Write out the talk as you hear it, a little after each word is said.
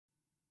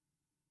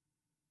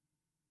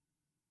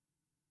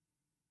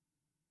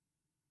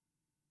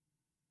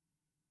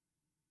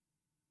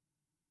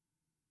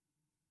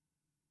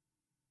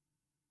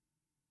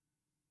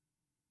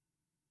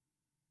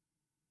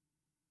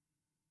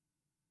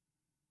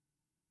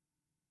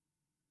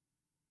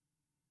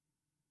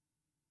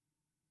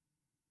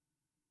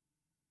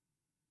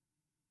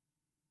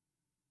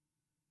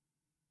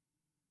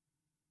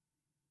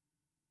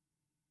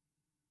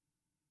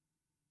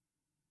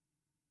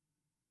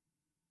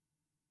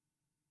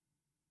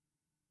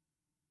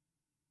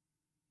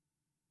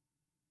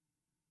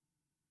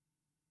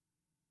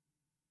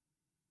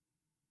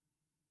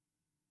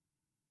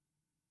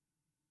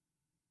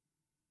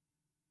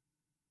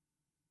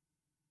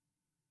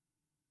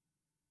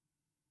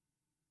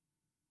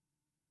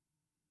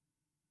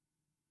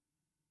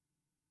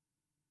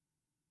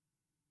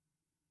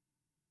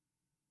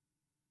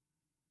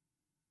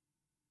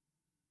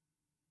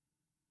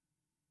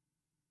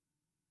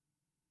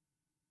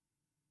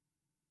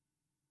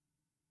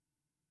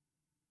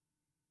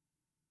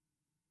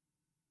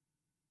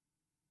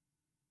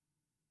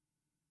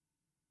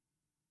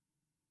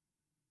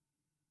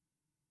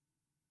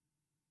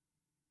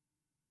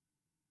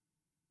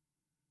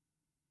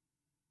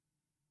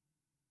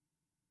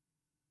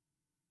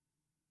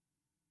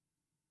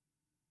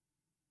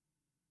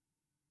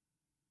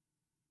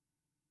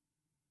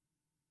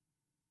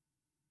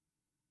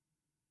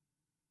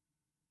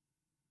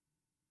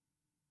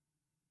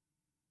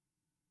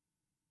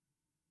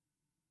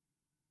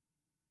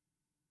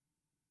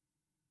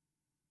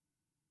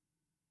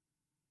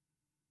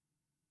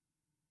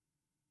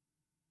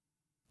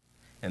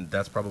and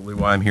that's probably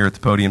why I'm here at the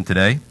podium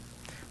today.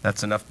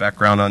 That's enough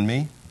background on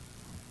me.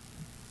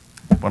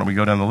 Why don't we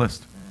go down the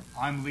list?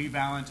 I'm Lee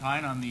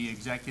Valentine. I'm the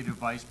Executive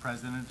Vice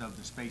President of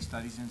the Space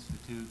Studies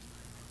Institute.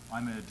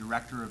 I'm a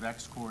Director of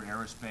X-Corp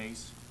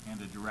Aerospace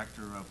and a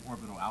Director of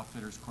Orbital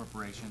Outfitters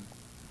Corporation,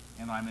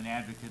 and I'm an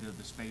advocate of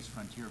the Space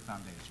Frontier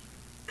Foundation.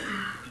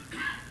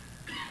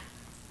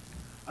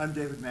 I'm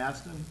David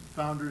Maston,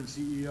 founder and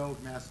CEO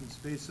of Maston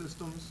Space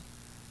Systems,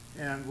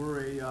 and we're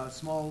a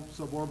small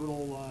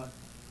suborbital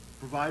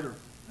provider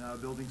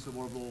building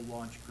suborbital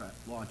launch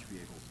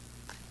vehicles.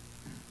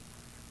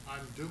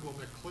 I'm Dougal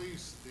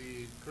McLeese,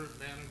 the current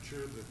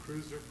manager of the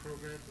Cruiser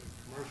program, the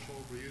Commercial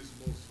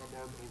Reusable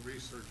Suborbital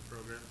Research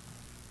Program,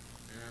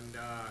 and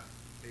a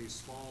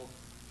small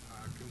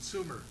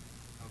consumer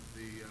of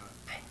the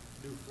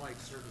new flight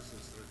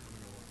services that are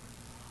coming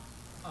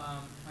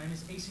along. My name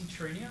is AC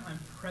Trania. I'm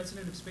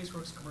president of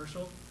SpaceWorks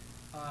Commercial.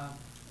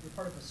 We're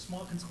part of a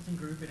small consulting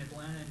group in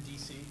Atlanta and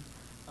DC.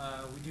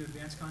 We do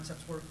advanced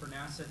concepts work for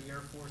NASA, the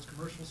Air Force,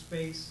 commercial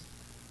space.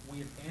 We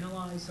have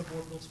analyzed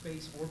suborbital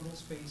space, orbital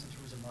space in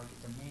terms of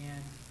market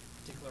demand,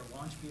 particular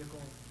launch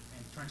vehicle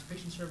and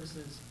transportation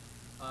services.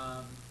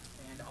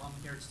 And I'm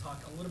here to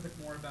talk a little bit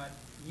more about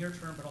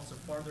near-term but also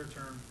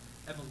farther-term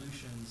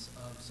evolutions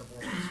of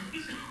suborbital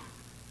space.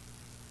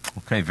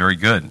 Okay, very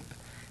good.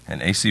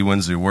 And AC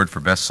wins the award for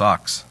best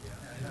socks.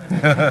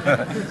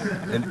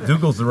 And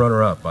Dougal's the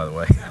runner-up, by the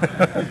way.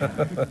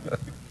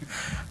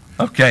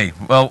 Okay,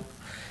 well,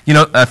 you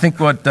know, I think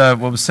what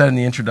was said in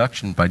the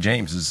introduction by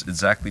James is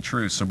exactly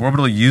true.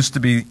 Suborbital used to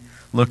be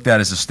looked at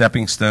as a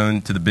stepping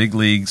stone to the big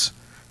leagues.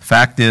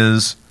 Fact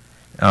is,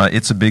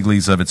 it's a big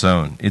leagues of its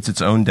own. It's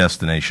its own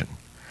destination.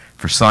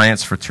 For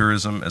science, for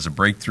tourism, as a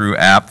breakthrough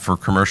app for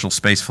commercial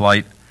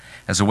spaceflight,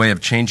 as a way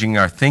of changing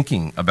our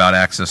thinking about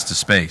access to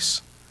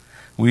space.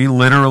 We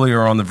literally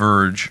are on the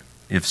verge,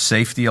 if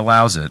safety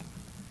allows it,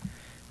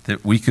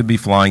 that we could be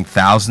flying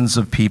thousands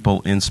of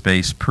people in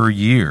space per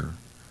year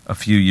a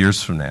few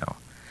years from now,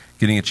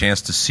 getting a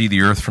chance to see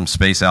the Earth from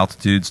space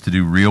altitudes, to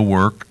do real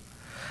work,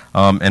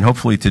 and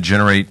hopefully to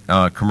generate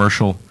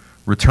commercial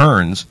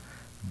returns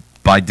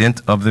by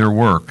dint of their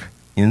work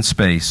in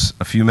space,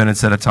 a few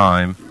minutes at a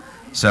time,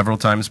 several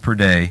times per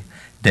day,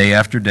 day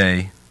after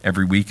day,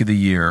 every week of the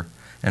year,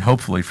 and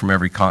hopefully from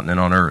every continent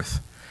on Earth.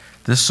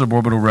 This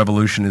suborbital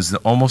revolution is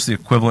almost the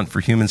equivalent for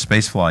human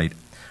spaceflight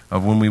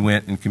of when we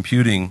went in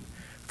computing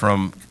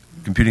from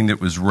computing that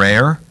was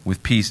rare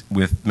with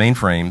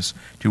mainframes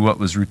to what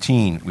was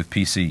routine with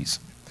PCs.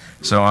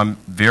 So I'm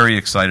very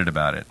excited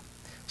about it.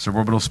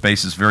 Suborbital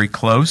space is very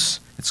close.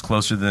 It's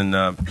closer than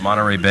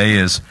Monterey Bay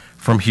is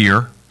from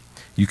here.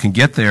 You can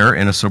get there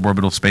in a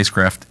suborbital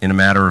spacecraft in a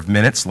matter of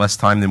minutes, less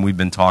time than we've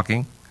been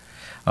talking.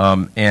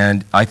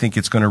 And I think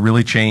it's going to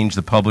really change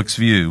the public's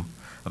view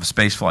of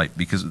spaceflight,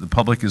 because the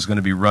public is going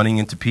to be running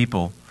into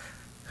people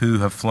who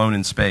have flown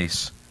in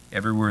space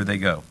everywhere they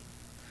go.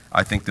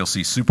 I think they'll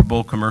see Super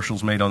Bowl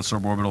commercials made on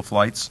suborbital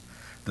flights.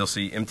 They'll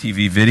see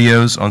MTV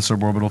videos on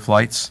suborbital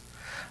flights.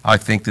 I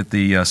think that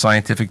the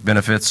scientific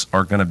benefits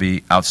are going to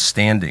be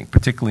outstanding,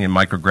 particularly in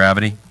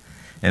microgravity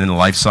and in the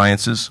life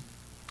sciences,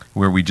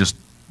 where we just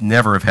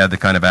never have had the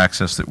kind of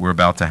access that we're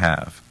about to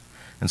have.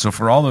 And so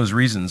for all those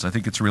reasons, I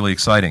think it's really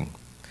exciting.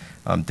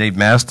 Dave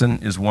Maston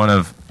is one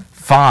of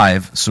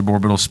 5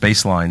 suborbital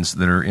space lines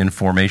that are in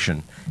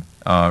formation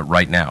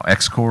right now.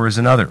 X-Corp is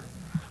another.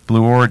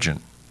 Blue Origin,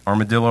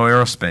 Armadillo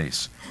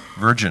Aerospace,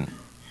 Virgin.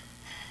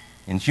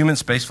 In human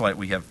spaceflight,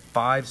 we have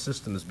 5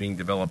 systems being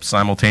developed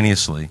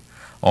simultaneously,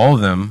 all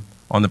of them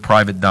on the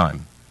private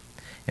dime.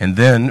 And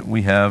then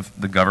we have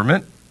the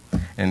government,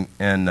 and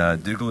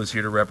Dougal is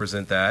here to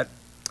represent that.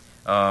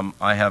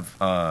 I have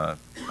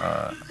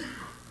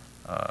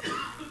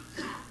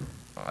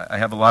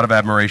a lot of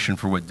admiration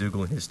for what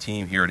Dougal and his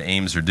team here at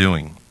Ames are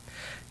doing.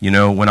 You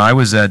know, when I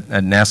was at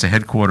NASA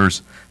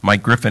headquarters,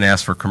 Mike Griffin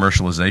asked for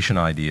commercialization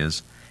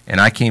ideas, and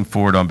I came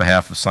forward on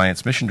behalf of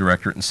Science Mission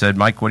Directorate and said,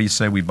 Mike, what do you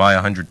say we buy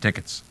 100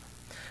 tickets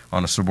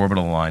on a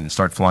suborbital line and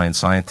start flying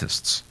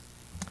scientists?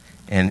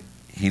 And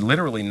he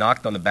literally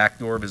knocked on the back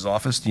door of his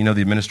office. Do you know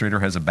the administrator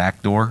has a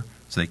back door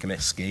so they can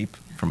escape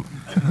from?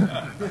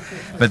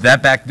 But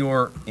that back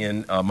door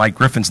in Mike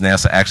Griffin's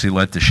NASA actually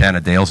led to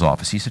Shanna Dale's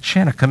office. He said,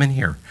 Shanna, come in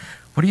here.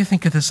 What do you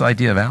think of this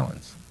idea of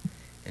Alan's?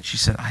 And she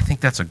said, I think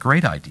that's a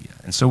great idea.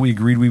 And so we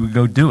agreed we would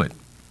go do it.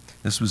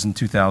 This was in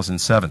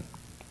 2007.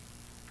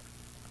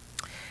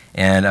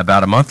 And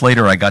about a month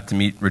later, I got to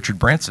meet Richard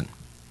Branson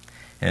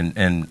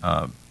and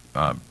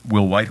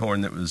Will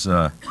Whitehorn, that was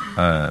at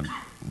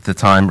the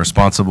time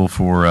responsible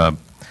for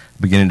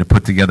beginning to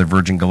put together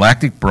Virgin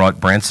Galactic, brought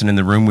Branson in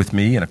the room with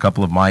me and a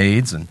couple of my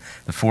aides, and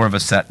the 4 of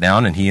us sat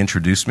down, and he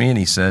introduced me, and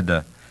he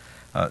said,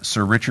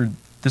 Sir Richard,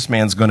 this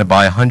man's going to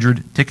buy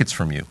 100 tickets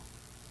from you.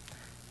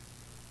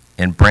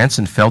 And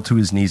Branson fell to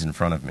his knees in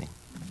front of me.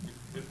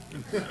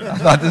 I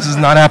thought, this is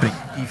not happening.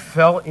 He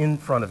fell in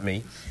front of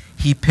me.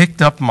 He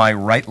picked up my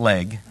right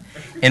leg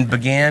and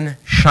began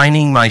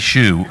shining my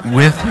shoe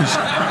with his...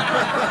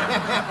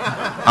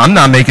 I'm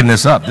not making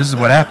this up. This is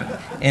what happened.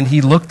 And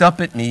he looked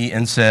up at me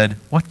and said,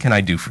 what can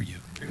I do for you?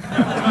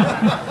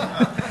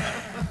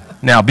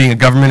 Now, being a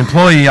government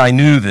employee, I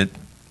knew that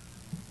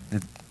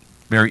it's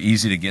very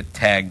easy to get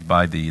tagged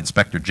by the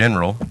Inspector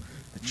General,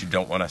 that you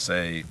don't want to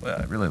say,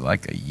 well, I really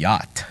like a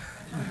yacht.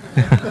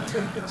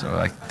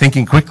 So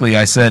thinking quickly,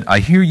 I said, I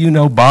hear you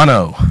know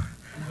Bono.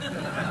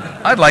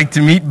 I'd like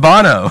to meet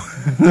Bono.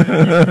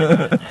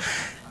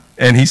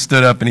 And he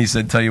stood up and he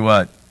said, tell you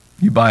what,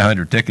 you buy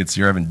 100 tickets,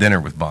 you're having dinner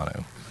with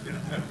Bono.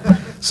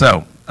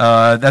 So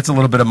that's a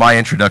little bit of my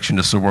introduction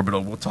to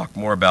Suborbital. We'll talk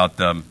more about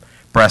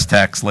brass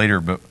tacks later,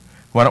 but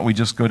why don't we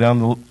just go down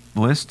the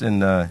list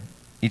and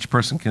each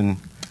person can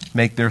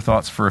make their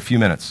thoughts for a few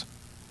minutes.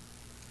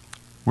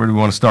 Where do we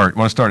want to start?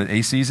 Want to start at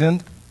AC's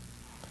end?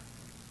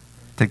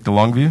 Take the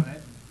long view?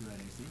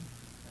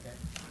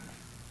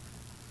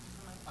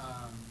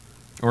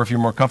 Or if you're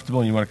more comfortable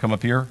and you want to come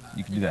up here,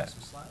 you can do that.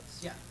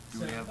 Yeah. Do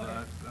we have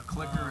a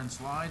clicker and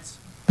slides?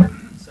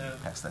 So,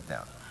 Pass that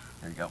down.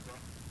 There you go.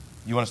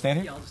 You want to stand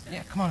here? Yeah, I'll just stand.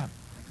 Yeah, come on up.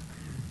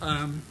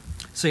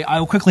 so I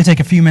will quickly take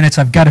a few minutes.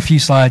 I've got a few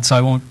slides, so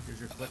Here's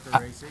your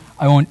clicker, AC.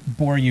 I won't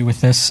bore you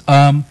with this.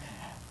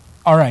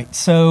 All right,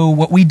 so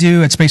what we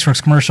do at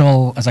SpaceWorks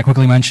Commercial, as I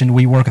quickly mentioned,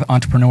 we work with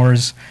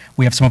entrepreneurs.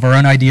 We have some of our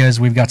own ideas.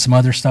 We've got some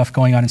other stuff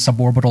going on in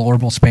suborbital,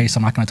 orbital space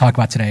I'm not going to talk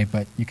about today,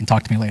 but you can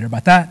talk to me later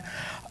about that.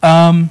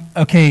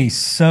 Okay,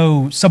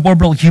 so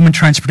suborbital human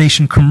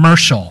transportation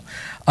commercial.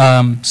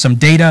 Some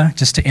data,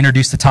 just to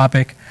introduce the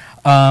topic.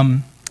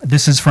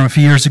 This is from a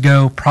few years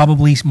ago,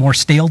 probably more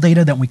stale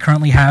data than we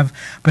currently have,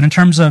 but in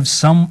terms of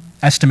some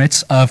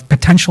estimates of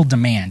potential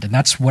demand, and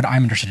that's what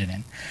I'm interested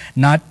in.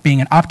 Not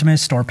being an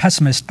optimist or a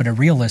pessimist, but a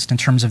realist in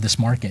terms of this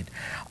market.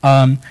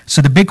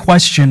 So the big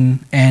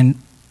question, and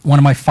one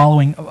of my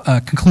following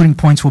concluding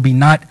points will be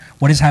not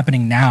what is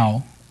happening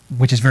now,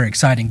 which is very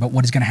exciting, but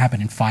what is going to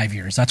happen in 5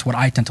 years. That's what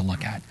I tend to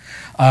look at.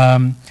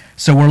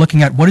 So we're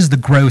looking at what is the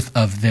growth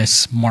of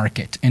this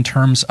market in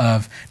terms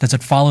of, does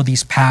it follow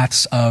these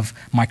paths of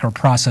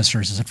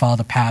microprocessors? Does it follow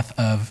the path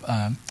of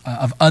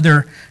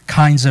other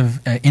kinds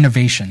of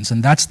innovations?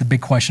 And that's the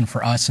big question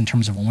for us in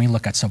terms of when we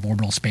look at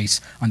suborbital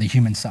space on the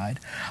human side.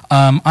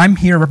 I'm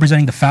here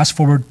representing the Fast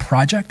Forward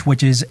Project,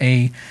 which is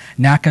a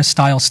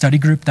NACA-style study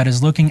group that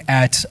is looking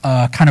at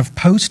kind of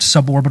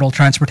post-suborbital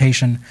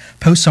transportation,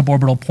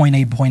 post-suborbital point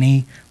A, point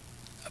E,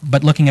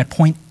 but looking at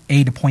point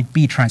A to point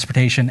B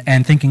transportation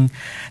and thinking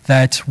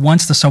that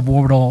once the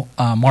suborbital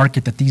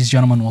market that these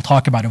gentlemen will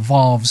talk about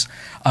evolves,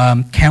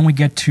 can we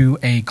get to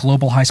a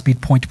global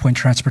high-speed point-to-point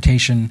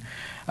transportation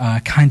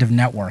kind of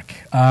network?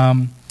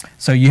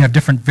 So you have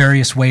different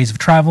various ways of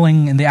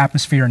traveling in the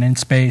atmosphere and in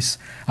space,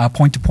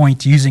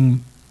 point-to-point,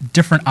 using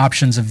different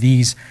options of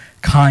these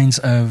kinds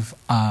of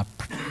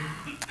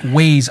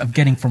ways of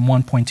getting from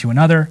one point to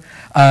another.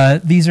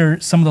 These are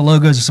some of the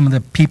logos of some of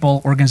the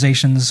people,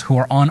 organizations who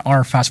are on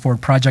our Fast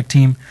Forward project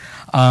team.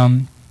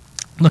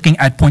 Looking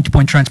at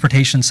point-to-point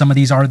transportation, some of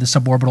these are the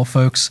suborbital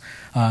folks.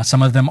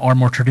 Some of them are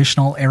more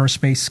traditional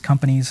aerospace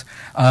companies.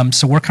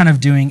 So we're kind of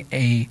doing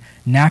a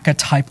NACA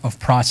type of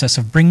process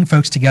of bringing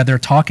folks together,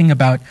 talking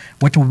about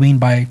what do we mean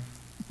by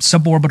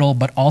suborbital,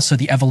 but also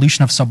the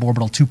evolution of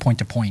suborbital to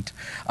point-to-point.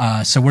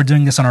 So we're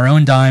doing this on our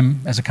own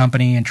dime as a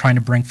company and trying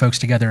to bring folks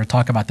together to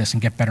talk about this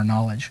and get better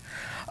knowledge.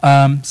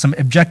 Some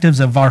objectives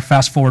of our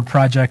Fast Forward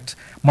project: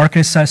 market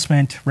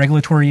assessment,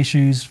 regulatory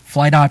issues,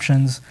 flight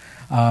options,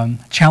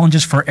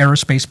 challenges for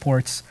aerospace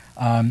ports,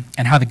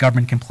 and how the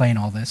government can play in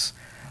all this.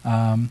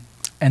 And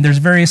there's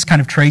various kind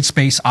of trade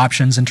space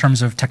options in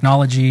terms of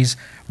technologies,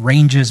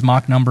 ranges,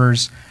 Mach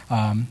numbers,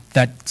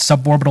 that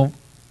suborbital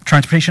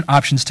transportation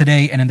options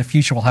today and in the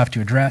future will have to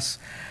address.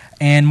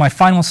 And my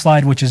final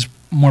slide, which is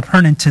more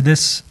pertinent to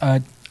this,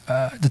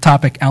 the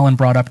topic Alan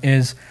brought up,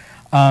 is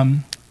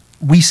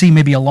we see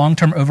maybe a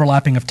long-term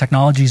overlapping of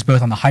technologies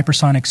both on the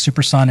hypersonic,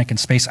 supersonic, and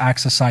space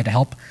access side to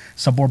help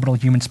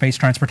suborbital human space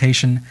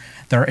transportation.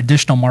 There are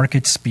additional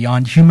markets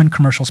beyond human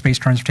commercial space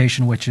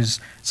transportation, which is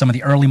some of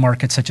the early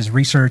markets such as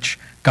research,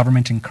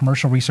 government, and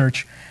commercial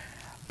research.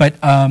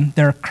 But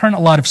there are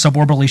currently a lot of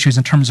suborbital issues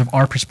in terms of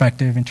our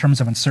perspective, in terms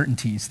of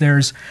uncertainties.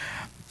 There's,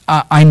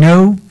 I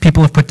know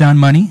people have put down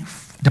money,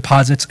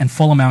 deposits, and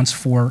full amounts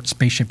for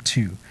Spaceship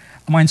Two.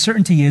 My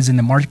uncertainty is in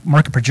the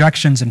market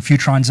projections and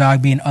Futron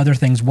Zogby and other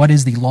things, what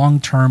is the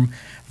long-term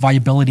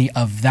viability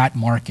of that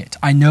market?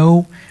 I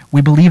know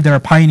we believe there are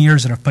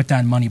pioneers that have put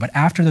down money, but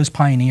after those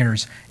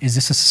pioneers, is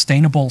this a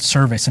sustainable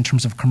service in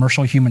terms of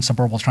commercial human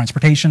suborbital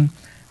transportation?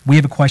 We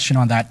have a question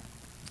on that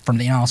from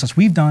the analysis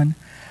we've done.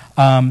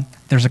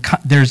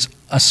 There's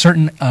a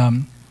certain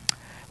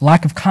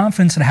lack of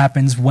confidence that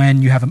happens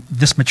when you have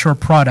this mature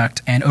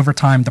product, and over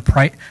time,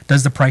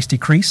 does the price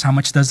decrease? How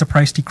much does the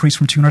price decrease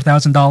from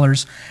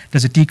 $200,000?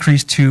 Does it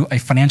decrease to a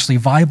financially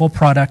viable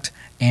product,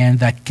 and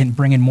that can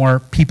bring in more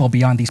people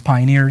beyond these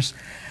pioneers?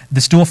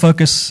 This dual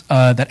focus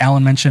that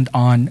Alan mentioned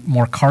on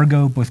more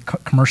cargo, both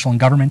commercial and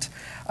government.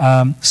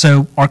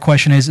 So our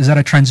question is that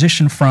a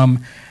transition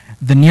from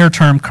the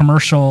near-term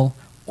commercial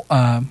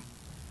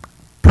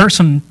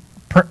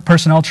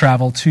personnel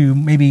travel to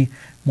maybe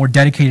more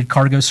dedicated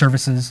cargo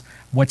services?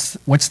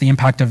 What's the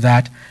impact of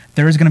that?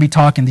 There is going to be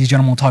talk, and these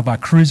gentlemen will talk about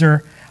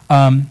cruiser.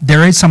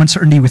 There is some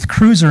uncertainty with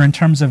Cruiser in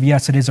terms of,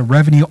 yes, it is a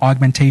revenue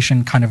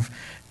augmentation kind of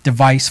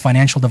device,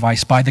 financial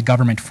device by the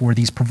government for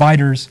these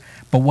providers,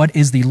 but what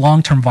is the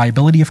long-term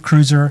viability of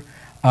Cruiser,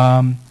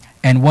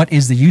 and what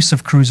is the use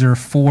of Cruiser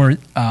for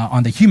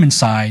on the human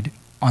side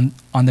on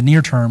the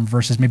near term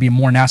versus maybe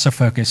more NASA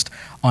focused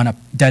on a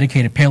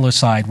dedicated payload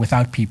side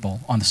without people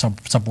on the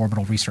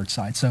suborbital research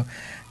side. So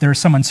there are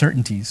some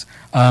uncertainties.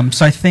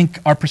 So I think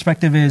our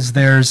perspective is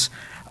there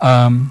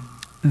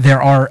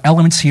are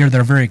elements here that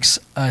are very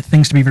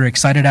things to be very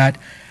excited at,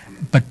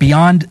 but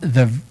beyond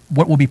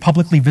what will be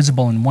publicly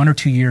visible in 1 or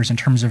 2 years in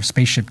terms of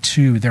Spaceship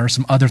Two, there are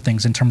some other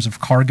things in terms of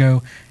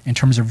cargo, in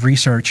terms of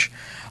research,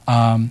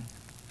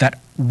 that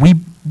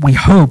we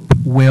hope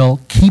will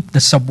keep the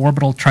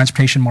suborbital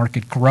transportation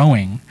market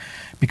growing,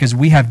 because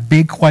we have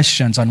big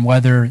questions on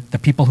whether the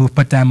people who have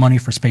put down money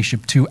for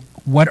Spaceship Two,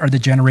 what are the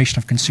generation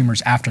of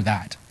consumers after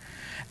that?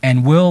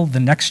 And will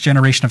the next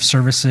generation of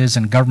services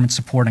and government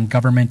support and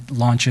government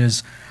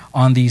launches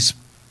on these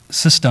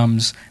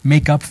systems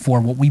make up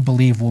for what we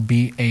believe will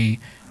be a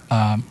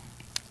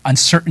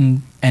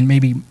uncertain and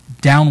maybe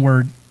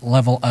downward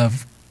level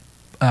of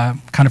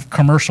kind of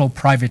commercial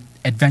private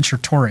adventure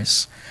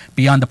tourists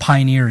beyond the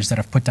pioneers that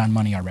have put down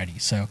money already?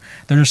 So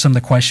those are some of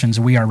the questions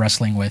we are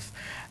wrestling with.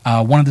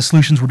 One of the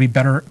solutions would be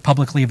better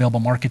publicly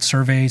available market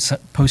surveys,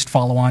 post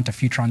follow-on to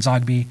Futron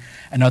Zogby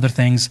and other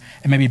things,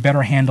 and maybe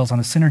better handles on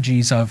the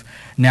synergies of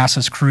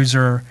NASA's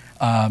Cruiser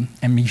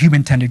and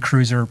human-tended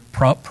Cruiser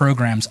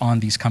programs on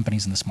these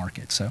companies in this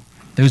market. So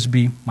those would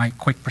be my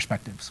quick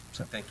perspectives.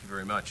 So. Thank you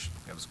very much.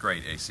 That was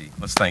great, AC.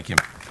 Let's thank him.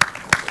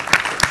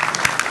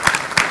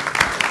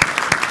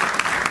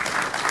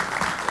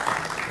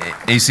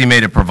 AC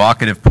made a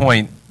provocative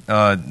point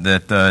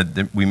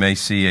that we may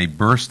see a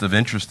burst of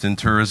interest in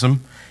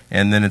tourism,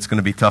 and then it's going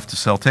to be tough to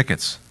sell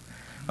tickets.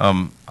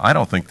 I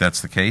don't think that's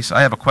the case.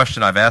 I have a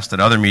question I've asked at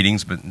other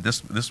meetings, but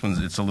this one's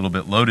it's a little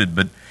bit loaded.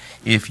 But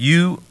if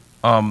you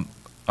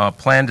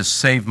plan to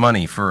save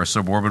money for a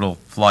suborbital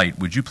flight,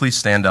 would you please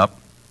stand up?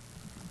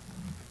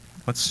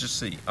 Let's just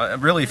see.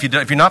 Really, if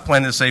you're not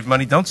planning to save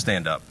money, don't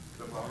stand up.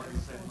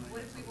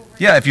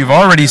 Yeah, if you've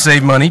already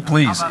saved money,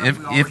 please.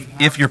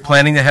 If you're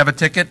planning to have a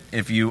ticket,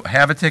 if you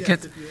have a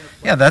ticket,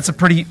 yeah, that's a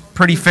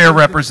pretty fair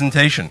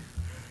representation.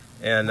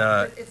 And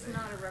it's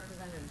not a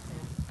representative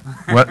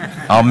sample. what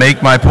I'll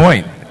make my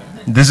point.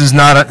 This is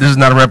not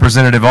a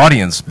representative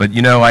audience. But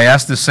you know, I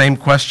asked the same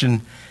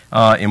question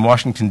in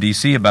Washington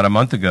D.C. about a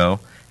month ago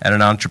at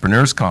an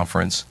entrepreneurs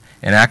conference,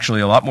 and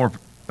actually a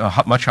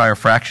much higher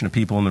fraction of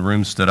people in the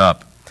room stood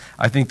up.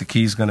 I think the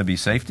key is going to be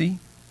safety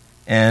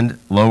and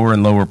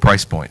lower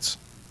price points.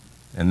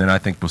 And then I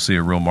think we'll see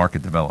a real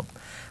market develop.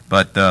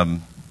 But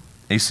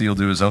AC will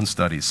do his own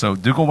studies. So,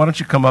 Dougal, why don't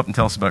you come up and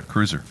tell us about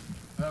Cruiser?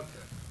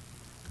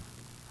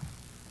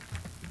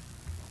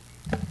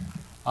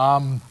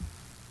 Okay.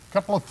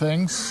 Couple of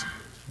things.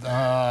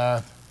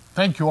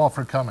 Thank you all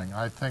for coming.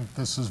 I think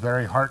this is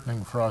very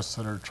heartening for us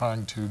that are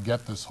trying to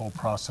get this whole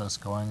process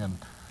going and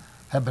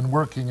have been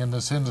working in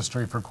this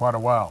industry for quite a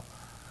while.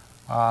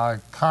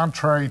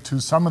 Contrary to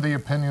some of the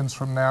opinions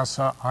from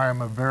NASA, I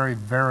am a very,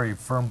 very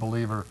firm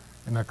believer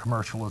in the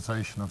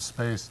commercialization of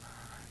space,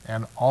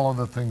 and all of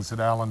the things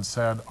that Alan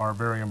said are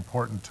very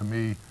important to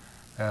me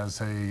as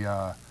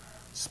a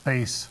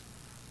space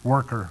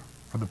worker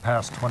for the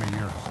past 20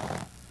 years.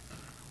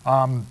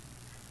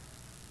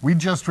 We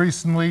just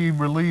recently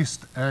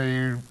released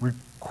a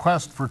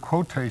request for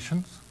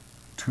quotations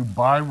to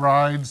buy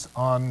rides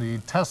on the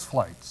test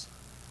flights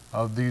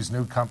of these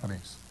new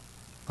companies.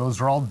 Those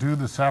are all due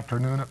this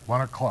afternoon at 1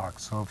 o'clock,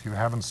 so if you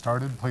haven't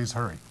started, please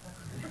hurry.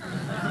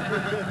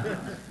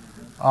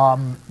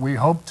 We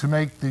hope to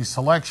make the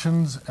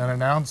selections and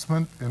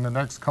announcement in the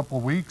next couple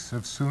of weeks,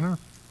 if sooner.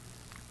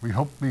 We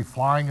hope to be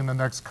flying in the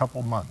next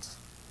couple months.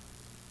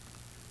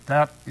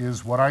 That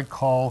is what I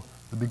call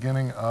the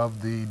beginning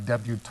of the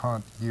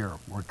debutante year.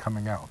 We're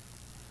coming out.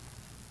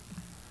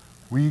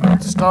 We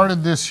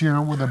started this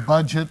year with a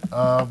budget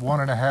of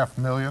 $1.5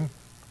 million.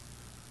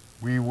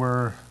 We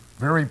were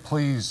very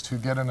pleased to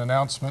get an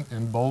announcement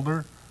in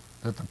Boulder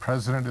that the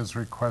president is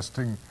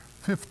requesting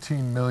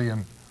 $15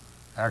 million.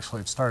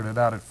 Actually, it started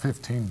out at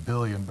 $15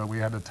 billion, but we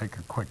had to take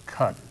a quick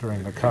cut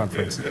during the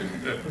conference,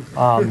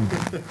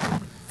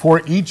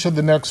 for each of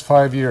the next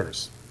 5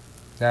 years.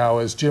 Now,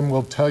 as Jim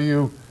will tell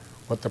you,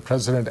 what the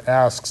president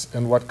asks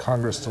and what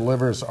Congress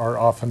delivers are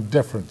often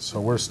different,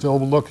 so we're still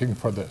looking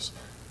for this.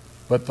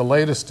 But the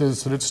latest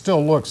is that it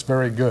still looks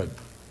very good.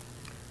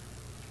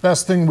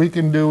 Best thing we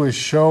can do is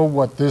show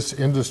what this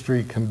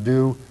industry can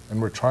do, and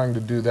we're trying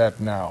to do that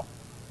now.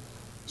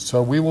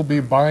 So we will be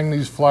buying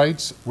these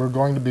flights. We're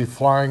going to be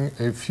flying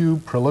a few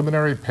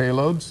preliminary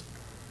payloads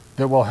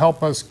that will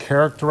help us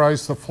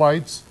characterize the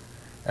flights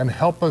and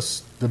help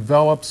us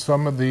develop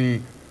some of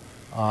the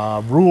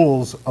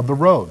rules of the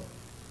road.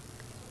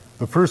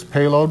 The first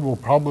payload will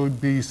probably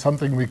be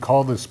something we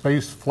call the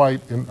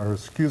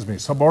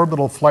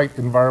Suborbital Flight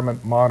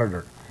Environment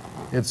Monitor.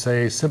 It's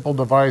a simple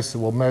device that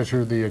will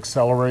measure the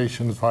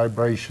accelerations,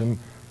 vibration,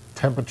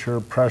 temperature,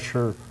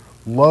 pressure,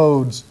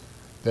 loads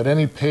that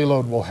any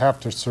payload will have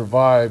to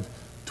survive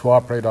to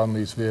operate on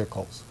these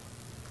vehicles.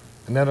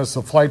 And then as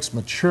the flights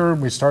mature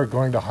and we start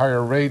going to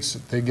higher rates,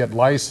 they get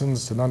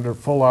licensed and under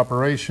full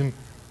operation,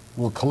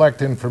 we'll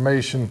collect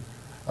information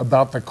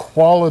about the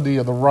quality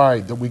of the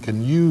ride that we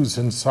can use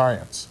in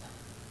science.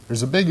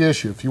 There's a big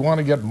issue. If you want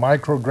to get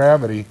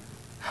microgravity,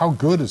 how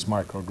good is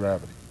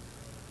microgravity?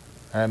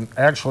 And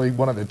actually,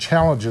 one of the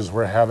challenges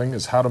we're having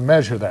is how to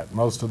measure that.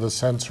 Most of the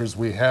sensors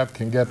we have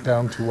can get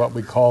down to what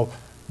we call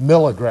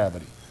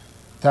milligravity,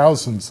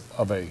 thousands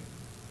of a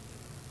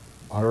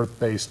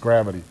Earth-based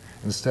gravity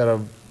instead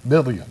of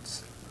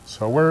millions.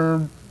 So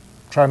we're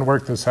trying to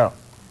work this out.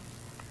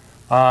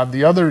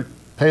 The other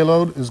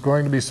payload is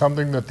going to be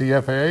something that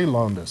the FAA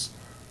loaned us.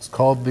 It's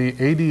called the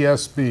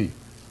ADS-B,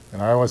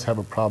 and I always have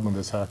a problem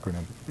with this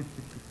acronym.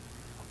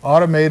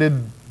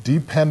 Automated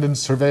Dependent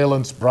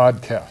Surveillance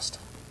Broadcast.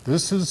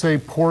 This is a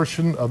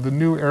portion of the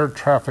new air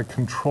traffic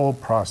control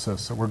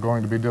process that we're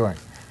going to be doing.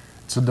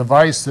 It's a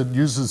device that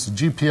uses the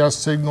GPS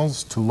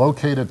signals to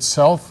locate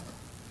itself.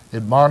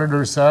 It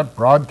monitors that,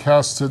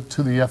 broadcasts it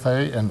to the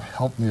FAA, and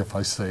help me if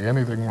I say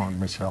anything wrong,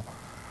 Michelle.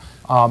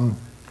 And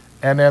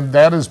then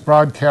that is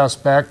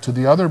broadcast back to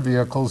the other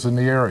vehicles in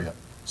the area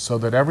so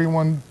that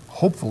everyone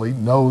hopefully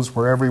knows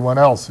where everyone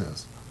else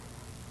is.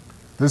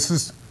 This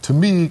is, to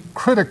me,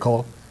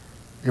 critical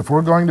if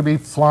we're going to be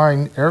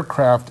flying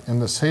aircraft in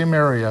the same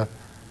area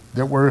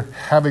that we're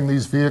having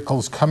these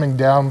vehicles coming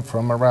down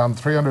from around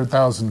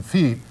 300,000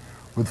 feet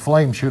with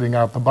flame shooting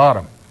out the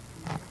bottom.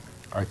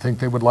 I think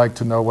they would like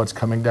to know what's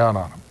coming down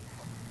on them.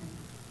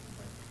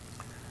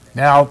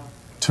 Now,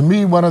 to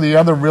me, one of the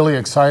other really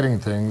exciting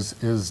things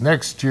is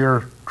next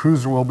year,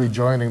 Cruiser will be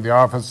joining the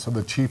Office of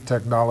the Chief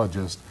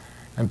Technologist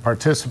and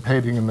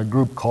participating in the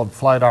group called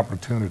Flight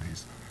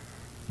Opportunities.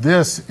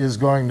 This is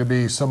going to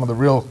be some of the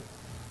real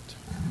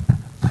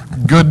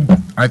good,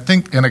 I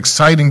think, and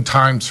exciting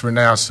times for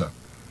NASA.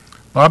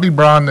 Bobby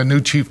Braun, the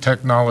new Chief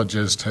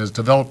Technologist, has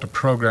developed a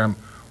program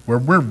where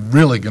we're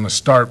really going to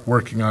start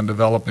working on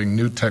developing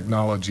new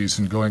technologies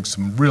and going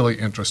some really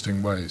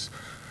interesting ways.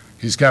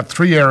 He's got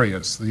 3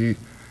 areas,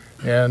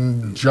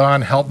 and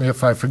John, help me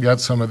if I forget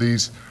some of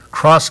these,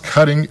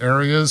 cross-cutting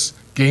areas,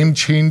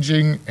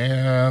 game-changing,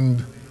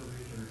 and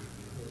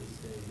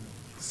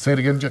say it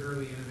again,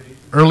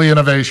 early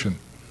innovation.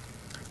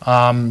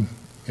 And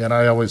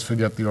I always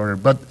forget the order.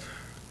 But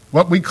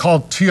what we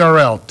call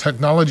TRL,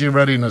 Technology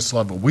Readiness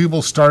Level, we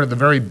will start at the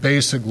very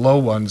basic low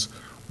ones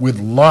with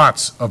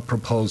lots of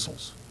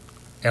proposals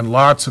and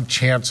lots of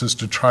chances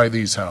to try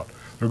these out.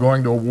 They're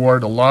going to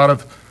award a lot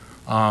of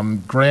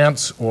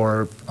grants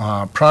or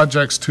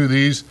projects to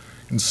these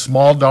in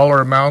small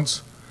dollar amounts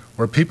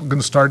where people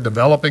can start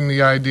developing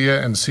the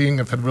idea and seeing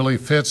if it really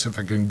fits, if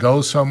it can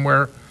go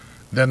somewhere.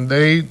 Then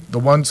the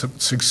ones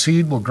that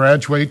succeed will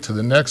graduate to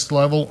the next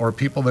level, or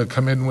people that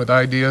come in with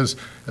ideas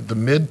at the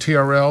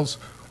mid-TRLs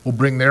will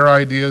bring their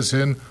ideas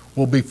in.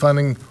 We'll be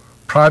funding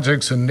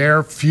projects in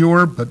there,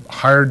 fewer but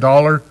higher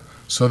dollar,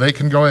 so they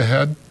can go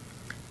ahead.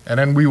 And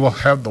then we will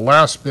have the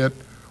last bit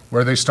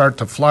where they start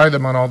to fly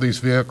them on all these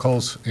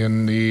vehicles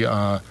in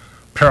the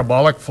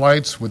parabolic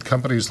flights with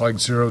companies like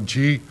Zero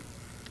G,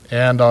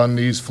 and on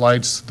these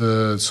flights,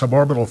 the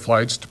suborbital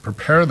flights, to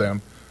prepare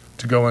them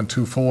to go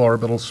into full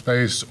orbital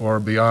space or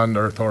beyond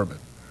Earth orbit.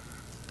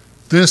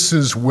 This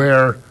is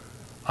where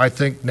I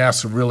think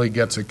NASA really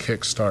gets a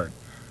kick start,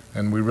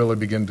 and we really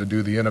begin to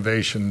do the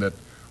innovation that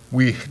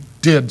we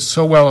did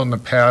so well in the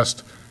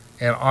past,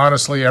 and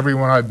honestly,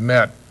 everyone I've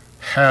met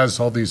has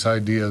all these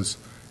ideas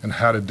and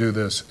how to do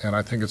this, and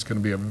I think it's going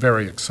to be a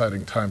very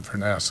exciting time for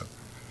NASA.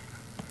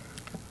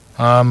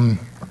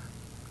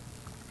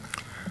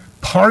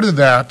 Part of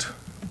that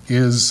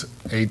is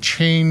a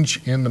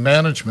change in the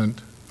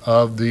management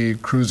of the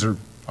cruiser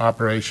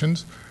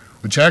operations,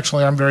 which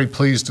actually I'm very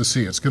pleased to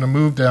see. It's going to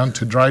move down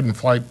to Dryden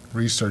Flight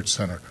Research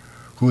Center,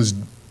 who has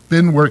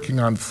been working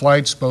on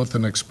flights both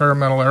in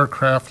experimental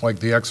aircraft like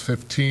the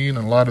X-15 and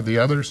a lot of the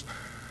others,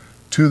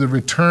 to the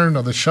return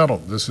of the shuttle.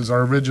 This is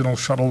our original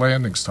shuttle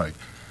landing site.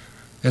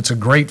 It's a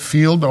great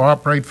field to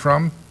operate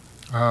from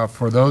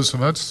for those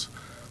of us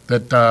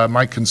that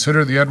might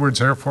consider the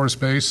Edwards Air Force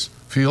Base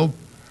field,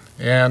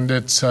 and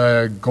it's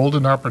a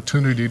golden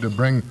opportunity to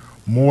bring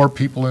more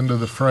people into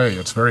the fray.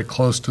 It's very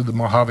close to the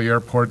Mojave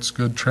Airport. It's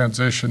good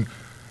transition.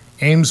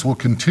 Ames will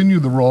continue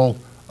the role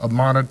of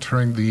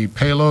monitoring the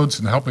payloads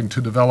and helping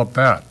to develop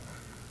that.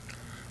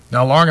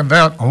 Now,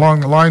 along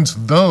the lines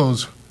of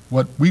those,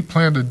 what we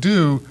plan to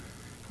do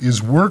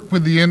is work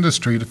with the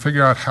industry to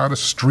figure out how to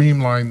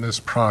streamline this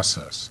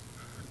process,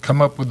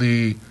 come up with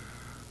the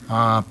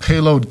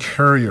payload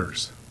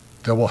carriers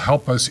that will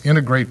help us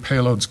integrate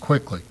payloads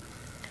quickly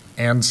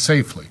and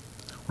safely.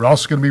 We're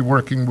also going to be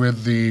working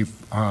with the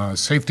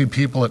safety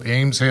people at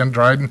Ames and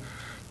Dryden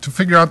to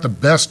figure out the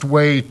best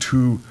way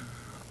to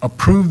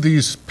approve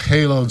these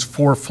payloads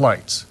for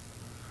flights.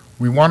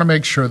 We want to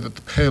make sure that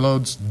the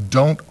payloads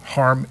don't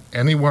harm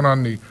anyone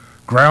on the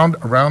ground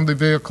around the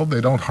vehicle,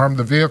 they don't harm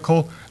the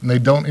vehicle, and they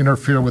don't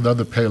interfere with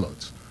other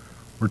payloads.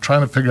 We're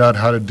trying to figure out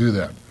how to do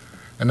that.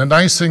 And the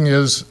nice thing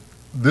is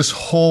this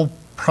whole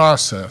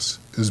process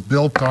is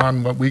built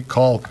on what we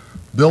call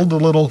build a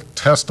little,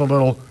 test a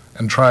little,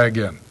 and try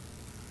again.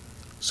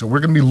 So we're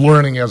going to be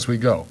learning as we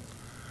go.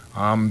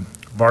 I've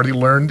already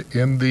learned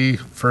in the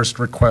first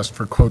request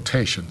for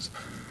quotations.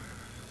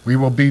 We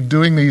will be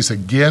doing these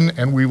again,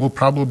 and we will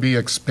probably be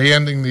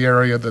expanding the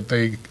area that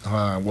they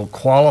will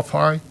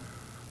qualify.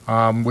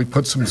 We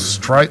put some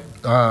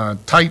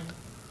tight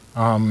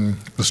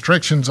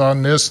restrictions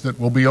on this that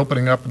will be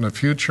opening up in the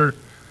future,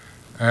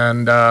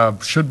 and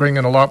should bring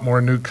in a lot more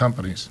new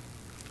companies.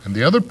 And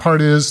the other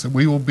part is that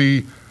we will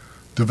be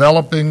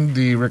developing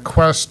the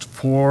request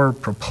for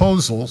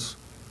proposals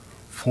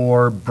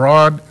for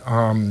broad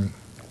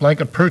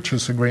blanket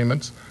purchase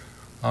agreements,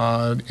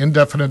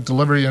 indefinite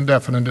delivery,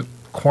 indefinite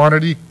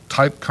quantity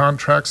type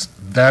contracts.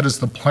 That is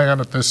the plan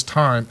at this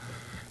time,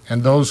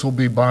 and those will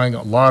be buying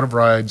a lot of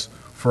rides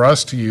for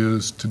us to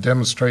use to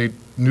demonstrate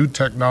new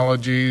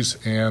technologies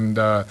and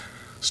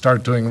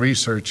start doing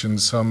research in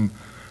some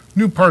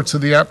new parts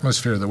of the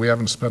atmosphere that we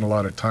haven't spent a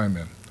lot of time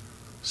in.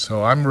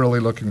 So I'm really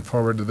looking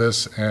forward to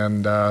this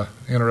and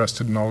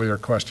interested in all your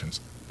questions.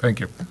 Thank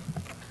you.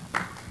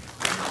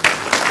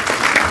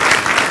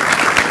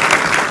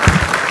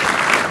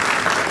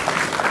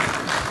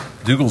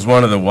 Dougal's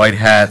one of the white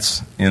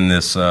hats in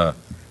this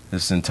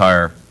this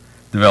entire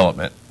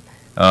development,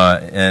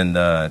 and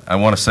I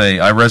want to say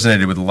I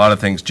resonated with a lot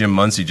of things Jim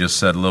Munsey just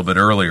said a little bit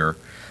earlier.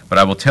 But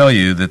I will tell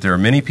you that there are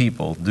many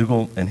people,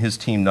 Dougal and his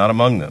team not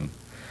among them,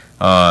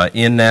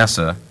 in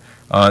NASA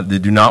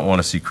that do not want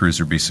to see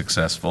Cruiser be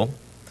successful.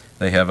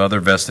 They have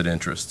other vested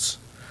interests.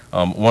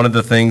 One of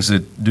the things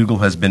that Dougal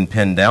has been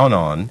pinned down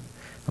on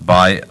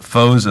by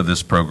foes of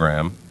this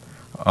program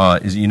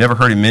is you never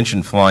heard him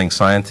mention flying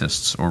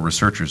scientists or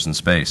researchers in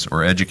space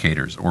or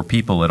educators or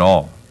people at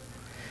all.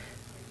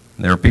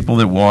 There are people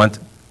that want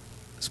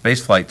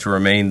spaceflight to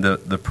remain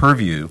the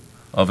purview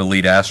of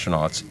elite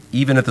astronauts,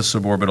 even at the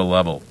suborbital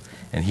level.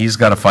 And he's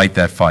got to fight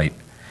that fight,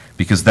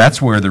 because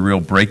that's where the real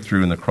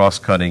breakthrough and the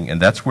cross-cutting,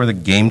 and that's where the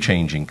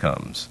game-changing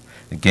comes.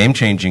 The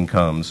game-changing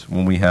comes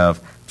when we have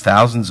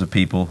thousands of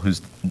people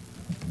whose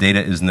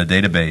data is in the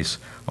database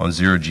on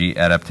zero-G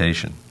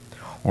adaptation,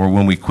 or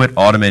when we quit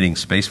automating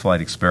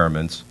spaceflight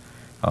experiments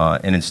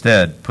and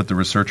instead put the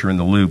researcher in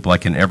the loop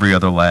like in every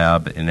other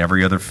lab, in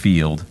every other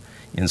field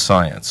in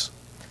science.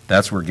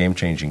 That's where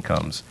game-changing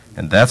comes.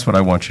 And that's what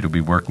I want you to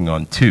be working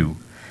on too.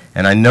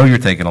 And I know you're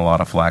taking a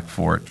lot of flack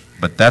for it,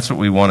 but that's what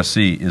we want to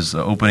see, is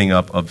the opening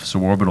up of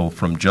suborbital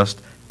from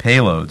just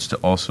payloads to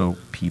also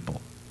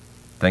people.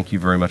 Thank you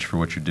very much for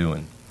what you're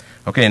doing.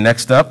 Okay,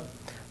 next up,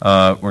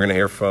 we're going to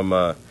hear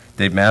from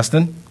Dave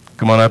Maston.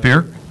 Come on up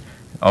here.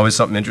 Always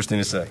something interesting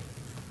to say.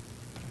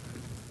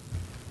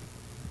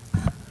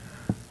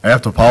 I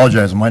have to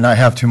apologize. I might not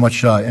have too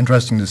much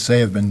interesting to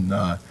say. I've been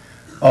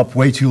up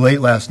way too late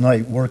last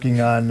night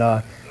working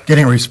on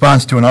getting a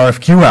response to an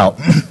RFQ out.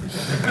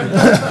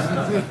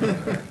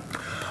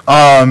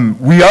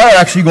 We are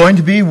actually going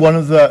to be one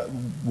of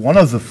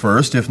the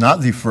first, if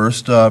not the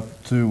first,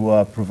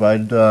 to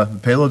provide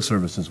payload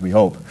services, we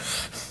hope.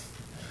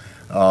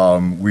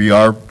 We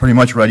are pretty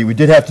much ready. We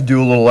did have to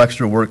do a little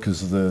extra work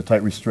because of the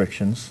tight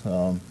restrictions.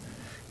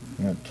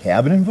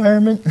 Cabin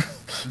environment.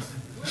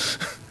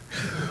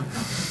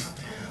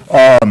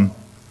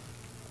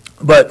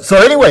 But so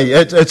anyway,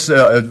 it's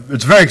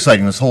very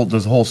exciting. This whole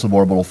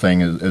suborbital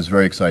thing is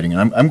very exciting,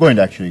 and I'm going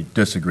to actually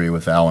disagree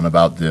with Alan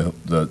about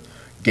the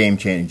game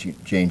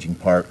changing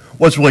part.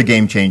 What's really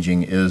game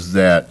changing is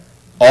that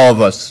all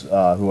of us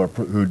who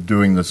are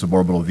doing the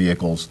suborbital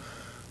vehicles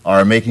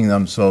are making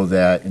them so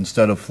that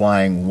instead of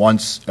flying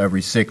once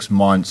every 6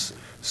 months,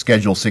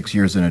 schedule 6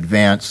 years in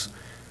advance,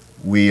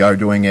 we are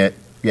doing it.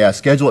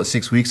 Schedule it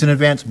 6 weeks in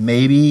advance.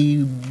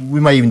 Maybe we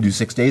might even do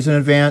 6 days in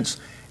advance.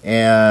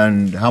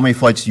 And how many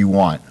flights do you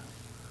want?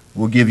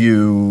 We'll give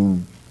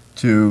you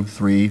 2,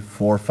 3,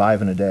 4,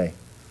 5 in a day.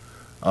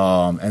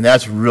 And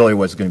that's really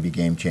what's going to be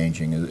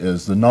game-changing,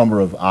 is the number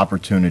of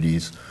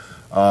opportunities.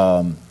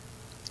 I've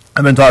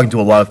been talking to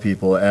a lot of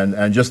people,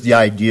 and just the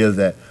idea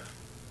that,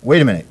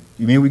 wait a minute,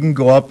 you mean we can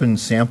go up and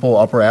sample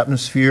upper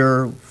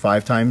atmosphere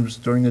 5 times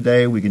during the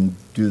day? We can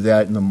do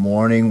that in the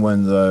morning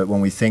when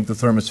we think the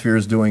thermosphere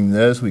is doing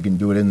this. We can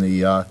do it in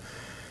the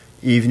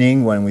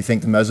evening when we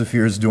think the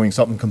mesosphere is doing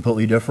something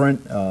completely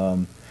different.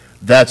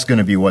 That's going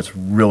to be what's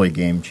really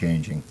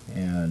game-changing.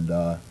 And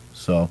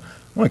so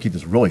I want to keep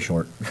this really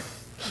short.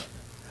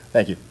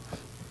 Thank you.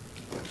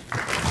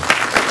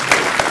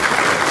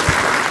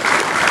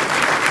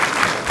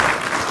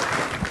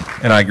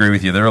 And I agree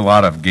with you. There are a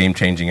lot of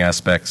game-changing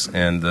aspects,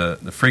 and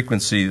the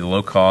frequency, the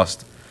low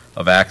cost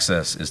of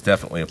access is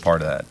definitely a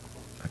part of that.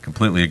 I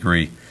completely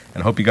agree.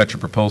 And I hope you got your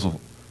proposal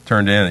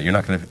turned in, that you're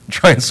not going to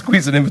try and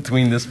squeeze it in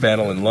between this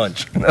panel and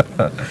lunch.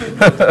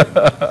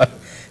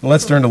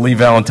 Let's turn to Lee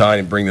Valentine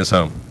and bring this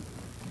home.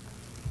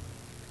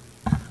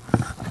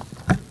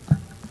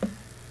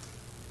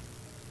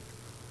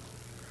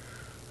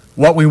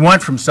 What we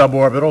want from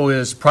suborbital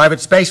is private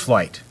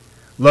spaceflight,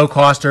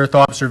 low-cost Earth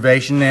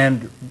observation,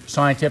 and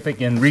scientific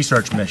and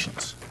research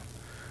missions.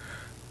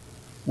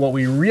 What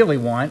we really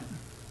want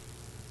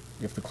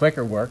if the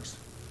clicker works,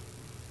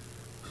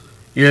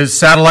 is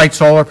satellite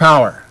solar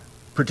power,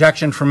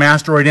 protection from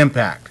asteroid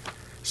impact,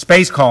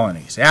 space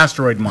colonies,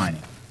 asteroid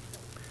mining.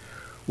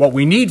 What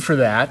we need for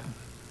that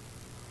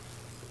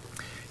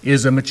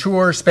is a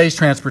mature space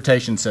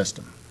transportation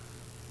system.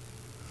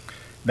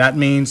 That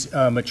means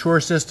a mature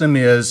system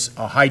is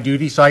a high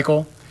duty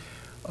cycle.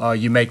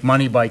 You make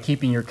money by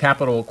keeping your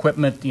capital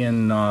equipment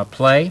in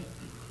play.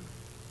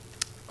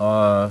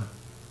 There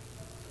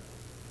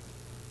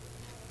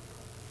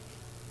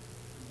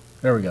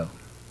we go.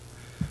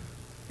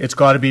 It's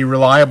got to be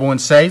reliable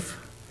and safe.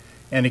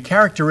 And a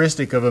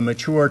characteristic of a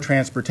mature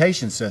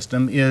transportation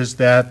system is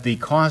that the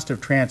cost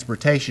of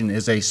transportation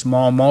is a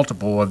small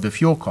multiple of the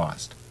fuel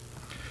cost.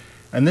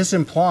 And this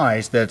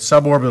implies that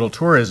suborbital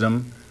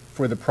tourism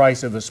for the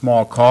price of a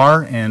small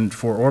car and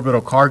for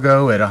orbital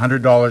cargo at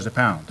 $100 a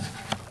pound.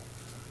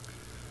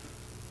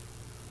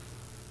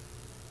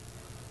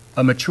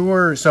 A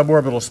mature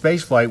suborbital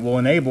spaceflight will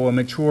enable a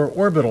mature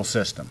orbital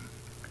system.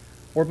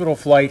 Orbital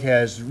flight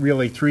has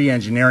really three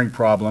engineering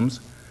problems: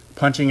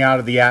 punching out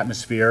of the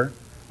atmosphere,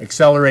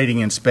 accelerating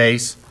in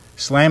space,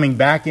 slamming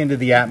back into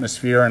the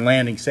atmosphere, and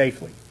landing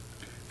safely.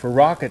 For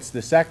rockets,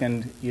 the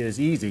second is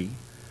easy.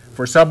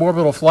 For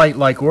suborbital flight,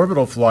 like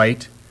orbital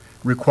flight,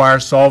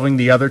 requires solving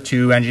the other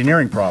two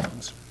engineering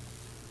problems.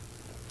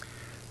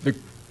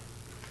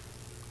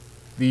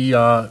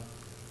 The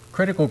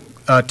critical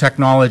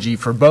technology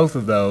for both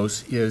of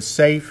those is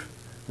safe,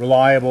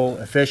 reliable,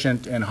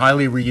 efficient, and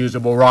highly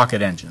reusable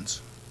rocket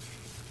engines.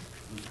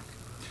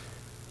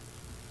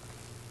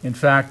 In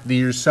fact,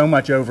 there's so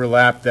much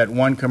overlap that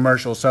one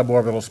commercial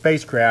suborbital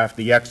spacecraft,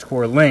 the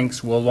X-Core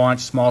Lynx, will launch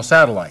small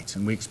satellites,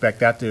 and we expect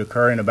that to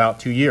occur in about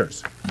 2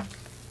 years.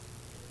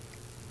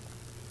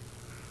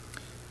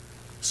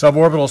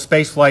 Suborbital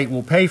spaceflight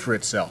will pay for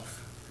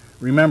itself.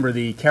 Remember,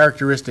 the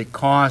characteristic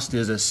cost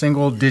is a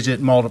single-digit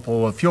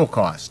multiple of fuel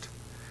cost.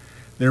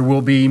 There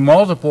will be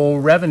multiple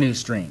revenue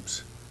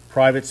streams: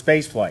 private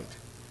spaceflight,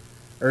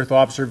 Earth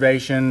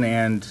observation,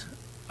 and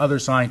other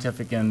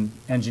scientific and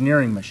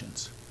engineering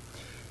missions.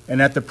 And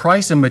at the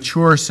price a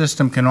mature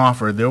system can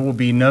offer, there will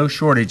be no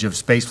shortage of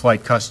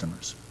spaceflight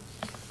customers.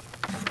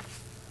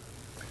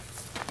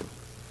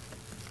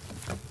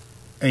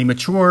 A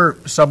mature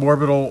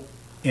suborbital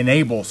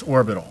enables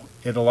orbital.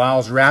 It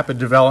allows rapid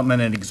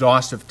development and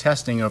exhaustive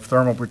testing of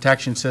thermal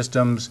protection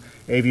systems,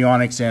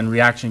 avionics, and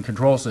reaction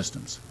control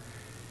systems.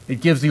 It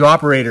gives the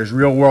operators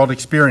real-world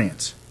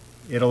experience.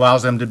 It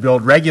allows them to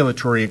build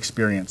regulatory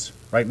experience.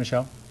 Right,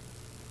 Michelle?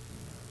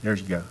 There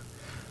you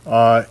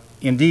go.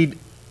 Indeed,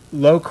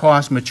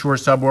 low-cost mature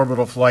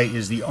suborbital flight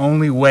is the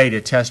only way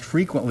to test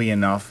frequently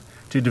enough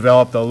to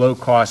develop the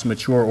low-cost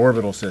mature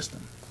orbital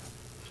system.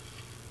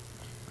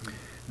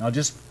 Now, I'm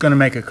just going to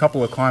make a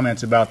couple of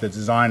comments about the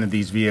design of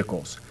these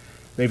vehicles.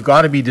 They've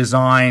got to be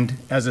designed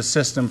as a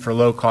system for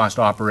low-cost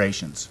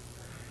operations.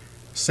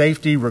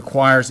 Safety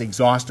requires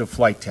exhaustive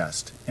flight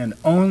test, and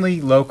only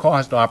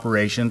low-cost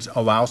operations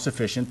allow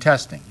sufficient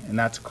testing, and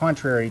that's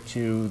contrary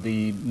to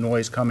the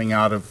noise coming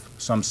out of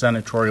some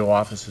senatorial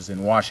offices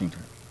in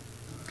Washington.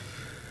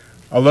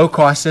 A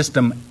low-cost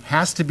system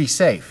has to be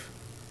safe.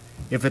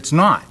 If it's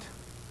not,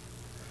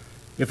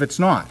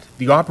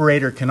 the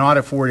operator cannot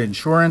afford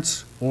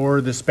insurance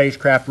or the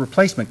spacecraft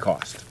replacement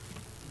cost.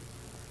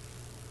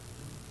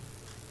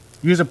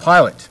 Use a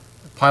pilot.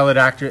 The pilot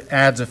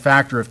adds a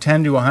factor of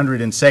 10 to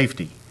 100 in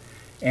safety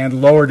and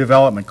lower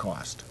development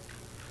cost.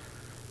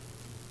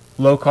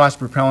 Low-cost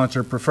propellants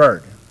are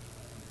preferred.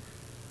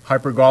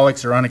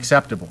 Hypergolics are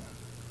unacceptable.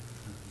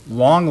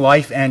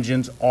 Long-life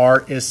engines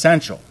are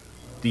essential.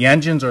 The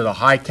engines are the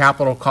high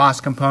capital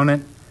cost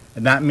component,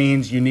 and that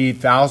means you need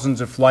thousands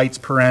of flights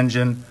per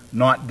engine,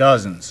 not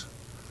dozens.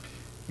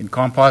 And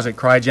composite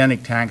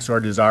cryogenic tanks are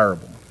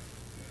desirable.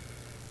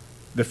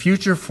 The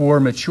future for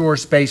mature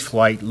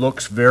spaceflight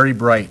looks very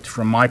bright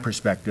from my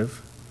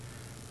perspective.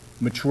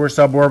 Mature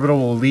suborbital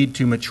will lead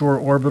to mature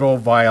orbital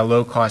via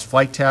low-cost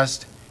flight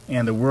test,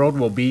 and the world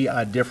will be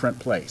a different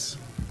place.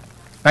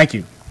 Thank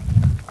you.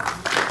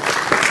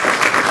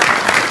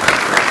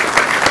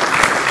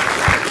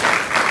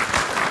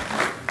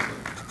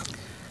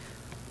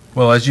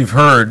 Well, as you've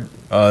heard,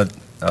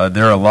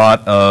 there are a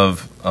lot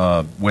of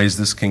ways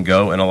this can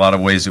go and a lot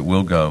of ways it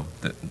will go.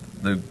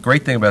 The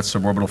great thing about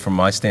suborbital from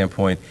my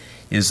standpoint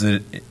is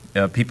that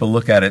people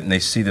look at it and they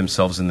see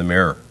themselves in the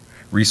mirror.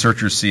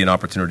 Researchers see an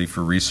opportunity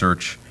for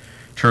research.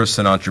 Tourists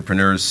and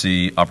entrepreneurs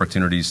see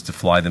opportunities to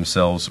fly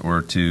themselves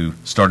or to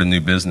start a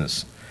new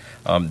business.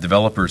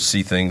 Developers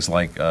see things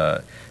like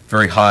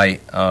very high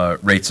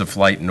rates of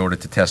flight in order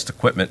to test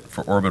equipment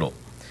for orbital.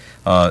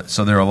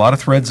 So there are a lot of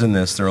threads in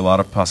this. There are a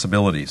lot of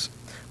possibilities.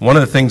 One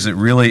of the things that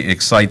really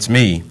excites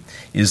me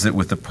is that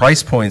with the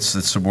price points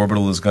that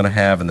suborbital is going to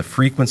have and the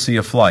frequency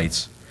of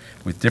flights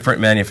with different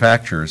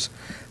manufacturers,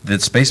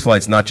 that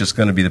spaceflight's not just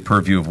going to be the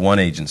purview of one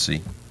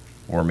agency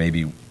or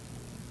maybe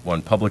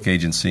one public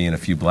agency and a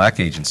few black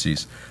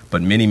agencies,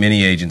 but many,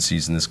 many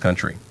agencies in this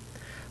country.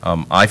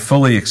 I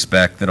fully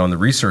expect that on the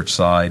research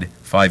side,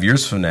 5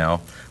 years from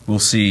now, we'll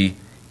see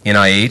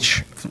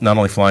NIH not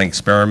only flying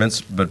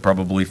experiments, but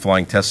probably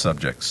flying test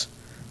subjects.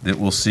 That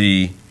we'll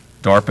see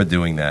DARPA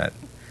doing that.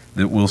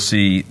 That we'll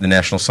see the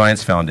National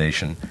Science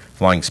Foundation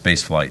flying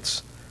space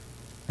flights.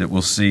 That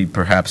we'll see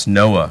perhaps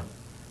NOAA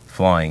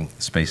flying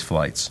space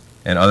flights,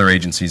 and other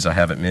agencies I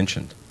haven't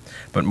mentioned.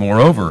 But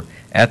moreover,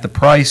 at the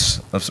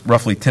price of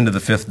roughly 10 to the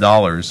fifth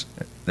dollars,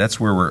 that's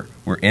where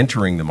we're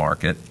entering the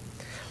market,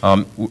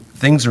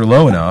 things are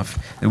low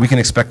enough that we can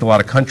expect a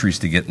lot of countries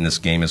to get in this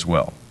game as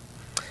well.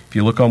 If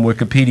you look on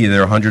Wikipedia,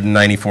 there are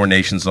 194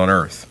 nations on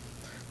Earth.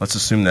 Let's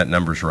assume that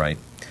number's right.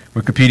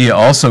 Wikipedia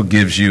also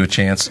gives you a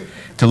chance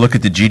to look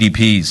at the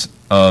GDPs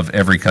of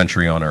every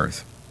country on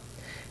Earth.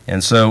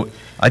 And so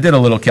I did a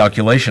little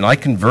calculation. I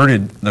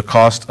converted the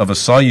cost of a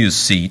Soyuz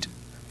seat,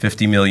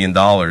 $50 million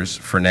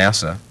for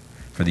NASA,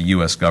 for the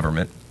U.S.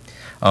 government,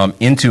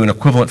 into an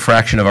equivalent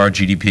fraction of our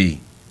GDP.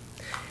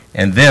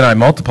 And then I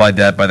multiplied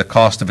that by the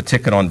cost of a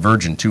ticket on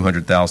Virgin,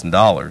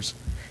 $200,000.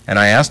 And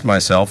I asked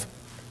myself,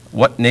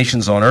 what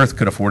nations on Earth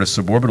could afford a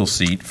suborbital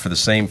seat for the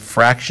same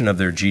fraction of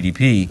their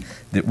GDP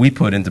that we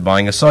put into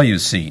buying a Soyuz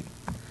seat?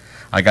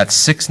 I got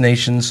 6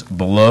 nations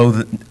below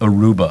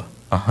Aruba.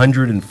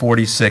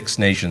 146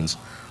 nations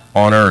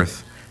on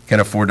Earth can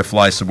afford to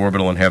fly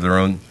suborbital and have their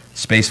own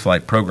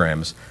spaceflight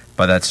programs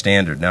by that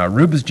standard. Now,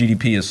 Aruba's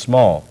GDP is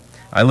small.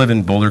 I live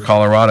in Boulder,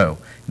 Colorado.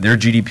 Their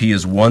GDP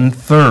is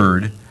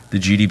 1/3 the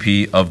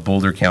GDP of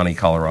Boulder County,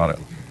 Colorado.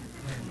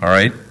 All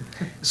right?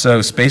 So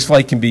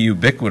spaceflight can be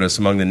ubiquitous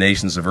among the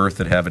nations of Earth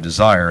that have a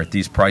desire at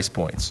these price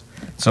points.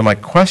 So my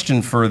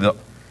question for the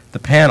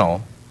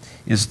panel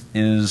is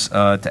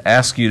to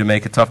ask you to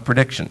make a tough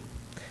prediction.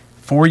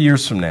 4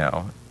 years from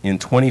now, in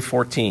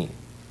 2014,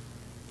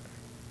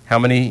 how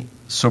many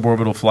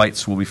suborbital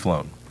flights will be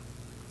flown?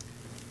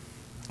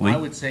 Lee? I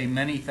would say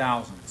many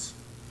thousands.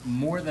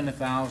 More than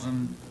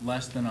 1,000,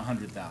 less than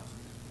 100,000.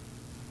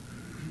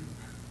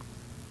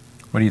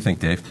 What do you think,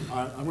 Dave?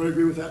 I'm going to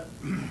agree with that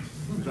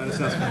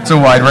assessment. It's a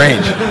wide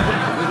range.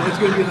 It's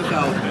going to be in the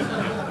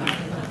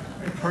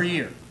thousands. Per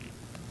year.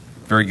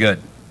 Very good.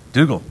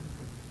 Dougal?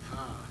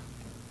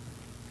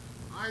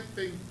 I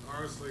think,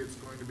 honestly, it's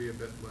going to be a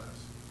bit less.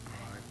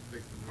 I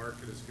think the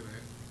market is going to,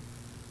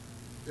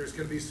 there's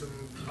going to be some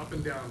up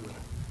and down with it.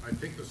 I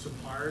think the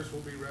suppliers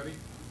will be ready.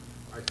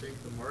 I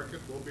think the market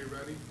will be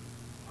ready.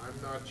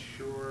 I'm not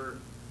sure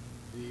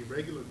the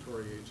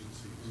regulatory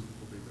agencies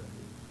will be ready.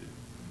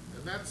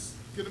 And that's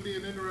going to be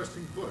an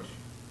interesting push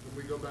when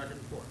we go back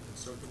and forth.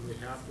 It's something we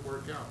have to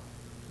work out.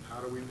 How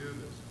do we do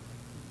this?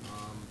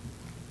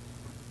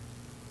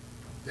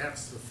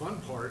 That's the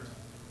fun part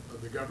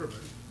of the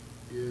government,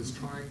 is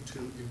trying to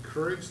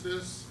encourage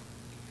this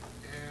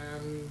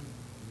and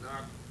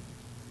not,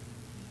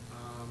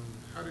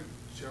 how did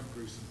Jeff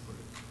Greason put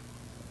it?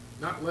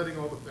 Not letting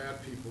all the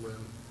bad people in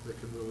that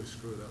can really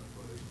screw it up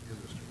for the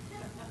industry.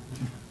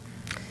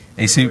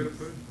 AC?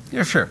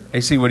 Yeah, sure.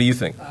 AC, what do you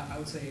think? I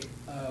would say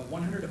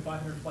 100 to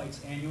 500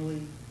 flights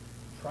annually.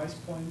 Price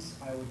points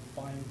I would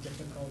find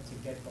difficult to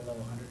get below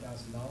 $100,000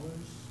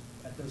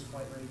 at those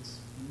flight rates.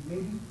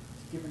 Maybe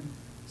given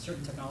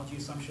certain technology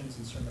assumptions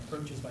and certain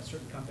approaches by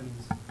certain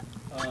companies.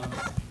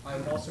 I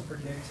would also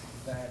predict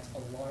that a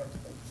lot of,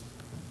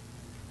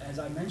 as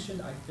I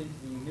mentioned, I think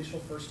the initial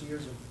first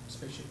years of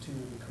Spaceship Two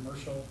will be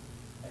commercial,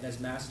 and as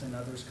Mastin and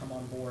others come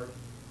on board,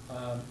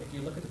 if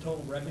you look at the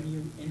total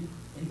revenue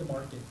in the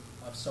market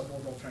of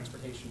suborbital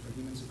transportation for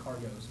humans and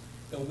cargoes,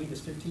 it will be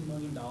this $15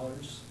 million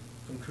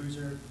from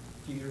Cruiser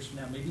a few years from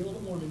now, maybe a little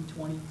bit more, maybe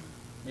 20,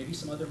 maybe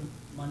some other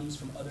monies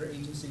from other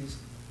agencies.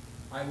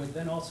 I would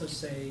then also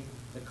say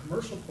the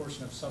commercial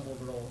portion of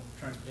suborbital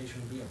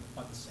transportation will be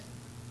about the same.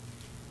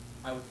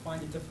 I would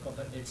find it difficult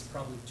that it's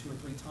probably 2 or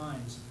 3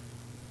 times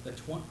the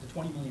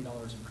 $20 million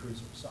in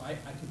Cruiser. So I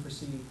can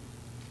foresee,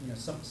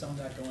 some of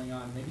that going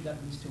on. Maybe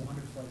that leads to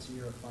 100 flights a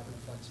year or 500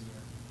 flights a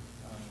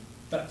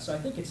year. So I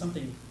think it's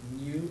something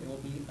new. It will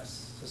be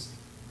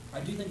I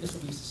do think this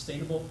will be a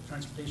sustainable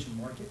transportation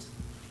market.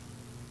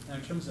 Now,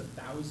 in terms of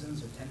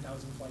thousands or 10,000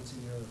 flights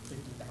a year, or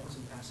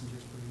 50,000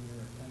 passengers per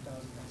year, or 10,000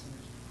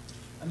 passengers,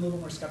 I'm a little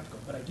more skeptical.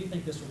 But I do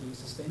think this will be a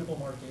sustainable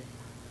market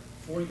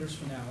 4 years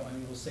from now. I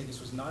mean, we'll say this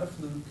was not a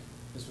fluke.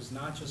 This was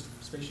not just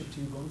Spaceship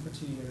Two going for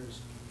 2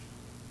 years.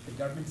 The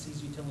government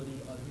sees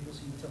utility. Other people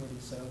see utility.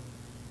 So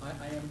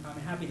I'm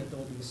happy that there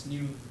will be this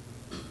new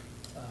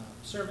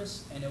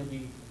service, and it will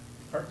be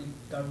partly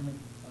government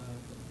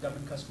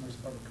customers,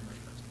 partly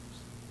commercial customers.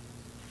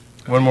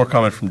 One more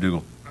comment from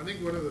Dougal. I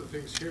think one of the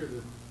things here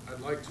that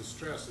I'd like to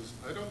stress is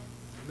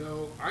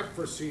I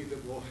foresee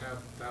that we'll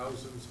have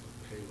thousands of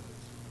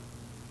payloads.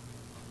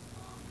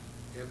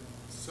 And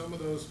some of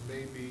those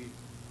may be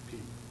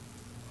people.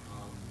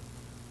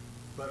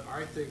 But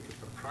I think at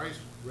the price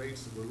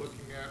rates that we're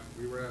looking at,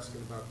 we were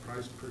asking about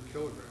price per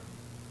kilogram.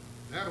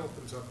 That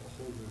opens up a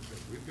whole new thing.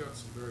 We've got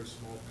some very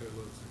small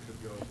payloads that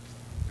could go,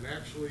 and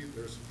actually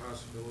there's a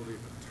possibility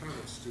of a ton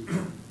of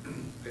student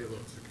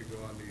payloads that could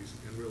go on these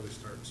and really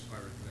start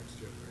inspiring the next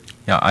generation.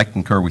 Yeah, I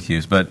concur with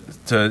you. But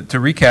to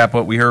recap,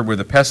 what we heard were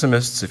the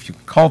pessimists, if you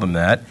can call them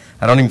that.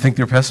 I don't even think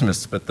they're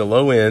pessimists, but the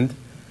low end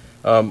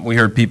We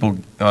heard people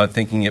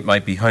thinking it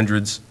might be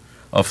hundreds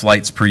of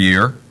flights per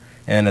year,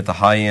 and at the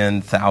high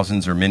end,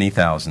 thousands or many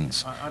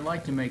thousands. I'd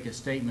like to make a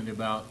statement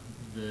about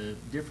the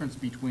difference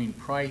between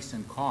price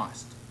and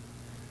cost.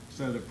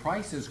 So the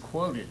prices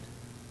quoted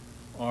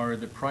are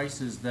the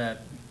prices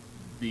that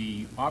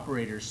the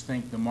operators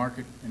think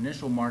the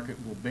initial market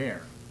will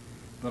bear.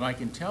 But I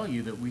can tell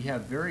you that we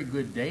have very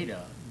good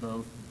data,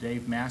 both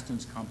Dave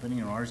Maston's company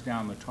and ours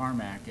down the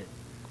tarmac at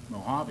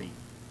Mojave,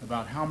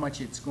 about how much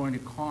it's going to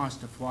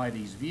cost to fly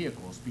these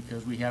vehicles,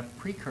 because we have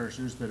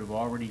precursors that have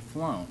already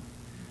flown.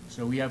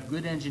 So we have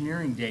good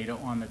engineering data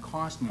on the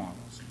cost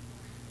models.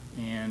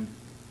 And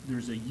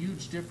there's a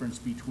huge difference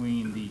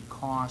between the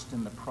cost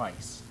and the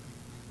price.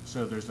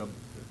 So there's a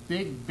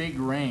big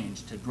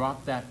range to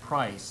drop that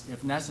price,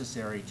 if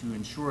necessary, to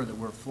ensure that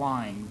we're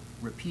flying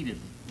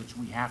repeatedly, which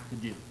we have to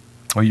do.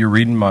 Well, you're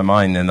reading my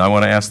mind, and I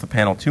want to ask the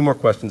panel two more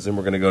questions, then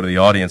we're going to go to the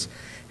audience.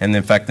 And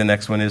in fact, the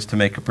next one is to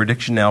make a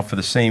prediction now for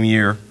the same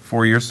year,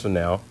 4 years from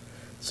now.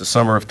 It's the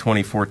summer of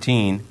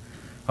 2014.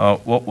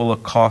 What will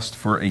it cost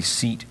for a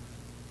seat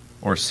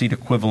or seat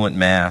equivalent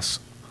mass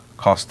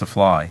cost to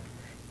fly,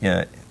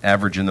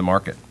 average in the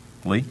market?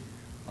 Lee?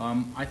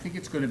 I think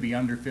it's going to be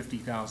under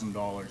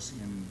 $50,000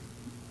 in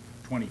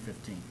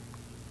 2015.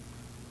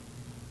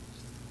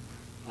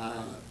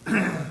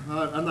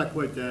 I'm not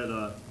quite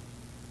that,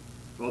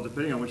 well,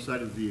 depending on which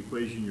side of the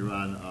equation you're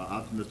on,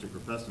 optimistic or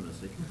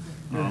pessimistic.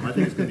 I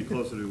think it's going to be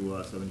closer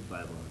to 75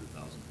 or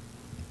 100,000.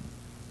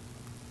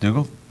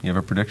 Dougal, you have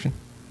a prediction?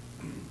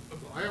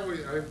 I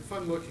had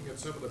fun looking at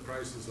some of the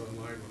prices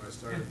online when I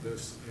started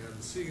this,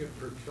 and seeing it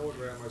per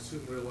kilogram, I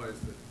soon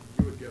realized that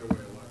you would get away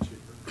a lot cheaper.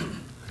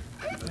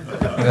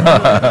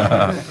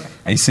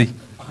 AC?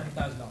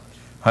 $100,000.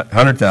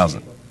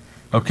 100,000.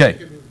 Okay,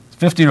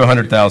 $50,000 to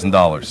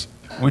 $100,000,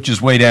 which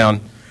is way down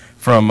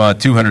from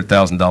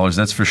 $200,000,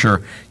 that's for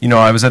sure. You know,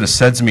 I was at a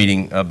SEDS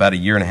meeting about a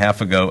year and a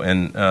half ago,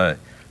 and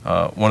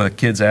one of the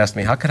kids asked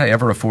me, how could I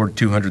ever afford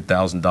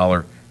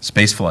 $200,000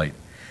 space flight?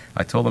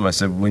 I told him, I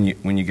said, when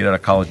you get out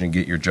of college and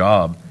get your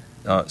job,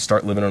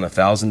 start living on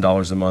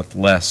 $1,000 a month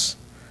less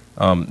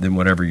than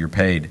whatever you're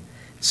paid.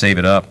 Save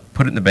it up,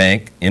 put it in the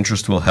bank,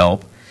 interest will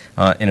help,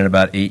 and in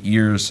about 8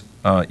 years,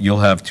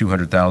 you'll have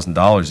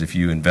 $200,000 if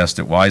you invest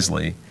it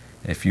wisely,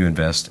 if you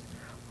invest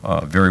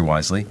very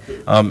wisely.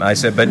 I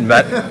said, but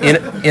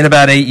in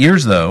about 8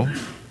 years, though,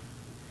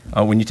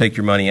 when you take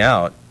your money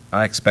out,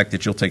 I expect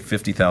that you'll take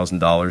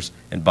 $50,000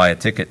 and buy a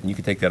ticket, and you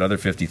can take that other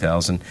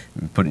 $50,000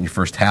 and put it in your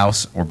first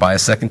house or buy a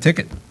second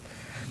ticket.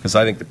 Because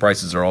I think the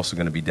prices are also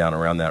going to be down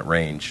around that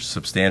range,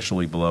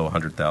 substantially below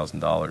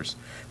 $100,000.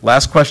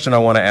 Last question I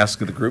want to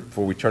ask of the group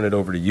before we turn it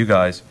over to you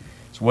guys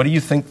is, what do you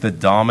think the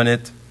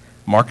dominant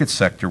market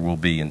sector will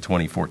be in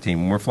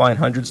 2014? When we're flying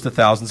hundreds to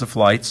thousands of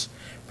flights,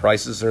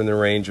 prices are in the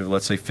range of,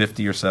 let's say,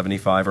 $50,000 or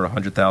 $75,000 or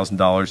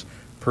 $100,000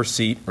 per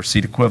seat or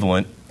seat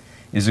equivalent.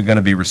 Is it going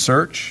to be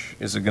research?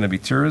 Is it going to be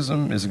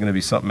tourism? Is it going to be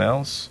something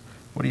else?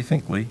 What do you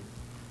think, Lee?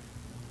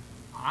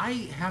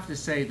 I have to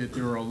say that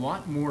there are a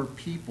lot more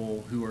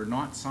people who are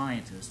not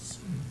scientists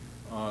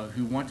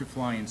who want to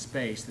fly in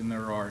space than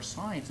there are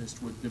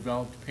scientists with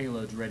developed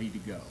payloads ready to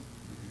go.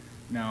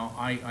 Now,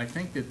 I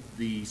think that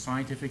the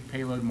scientific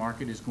payload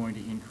market is going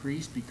to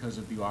increase because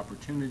of the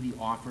opportunity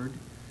offered,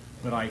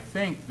 but I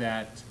think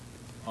that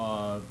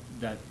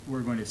that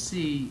we're going to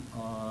see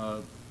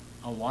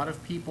a lot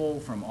of people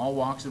from all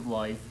walks of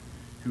life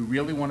who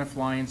really want to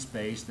fly in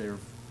space. Their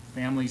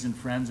families and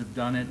friends have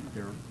done it,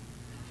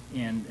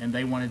 and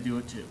they want to do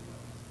it too.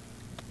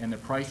 And the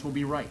price will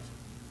be right.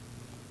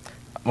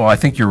 Well, I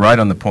think you're right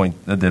on the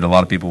point that a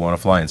lot of people want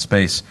to fly in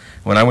space.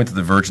 When I went to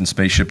the Virgin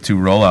Spaceship 2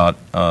 rollout,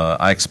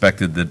 I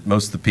expected that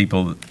most of the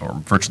people, or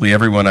virtually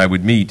everyone I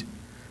would meet,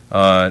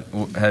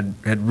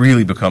 had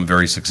really become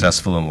very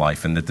successful in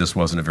life, and that this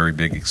wasn't a very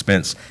big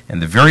expense.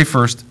 And the very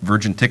first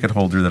Virgin ticket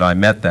holder that I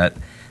met that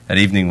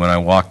evening when I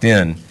walked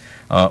in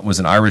was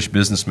an Irish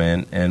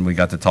businessman, and we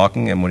got to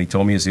talking, and what he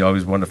told me is he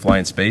always wanted to fly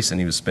in space, and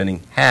he was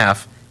spending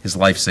half his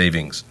life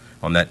savings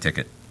on that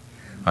ticket.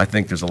 I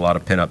think there's a lot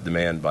of pent-up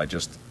demand by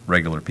just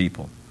regular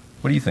people.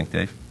 What do you think,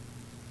 Dave?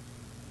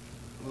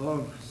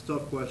 Oh, it's a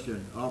tough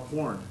question.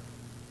 Porn.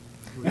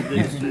 Who's the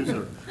biggest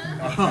user?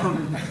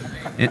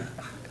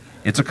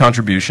 It's a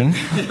contribution.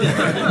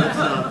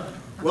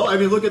 Well, I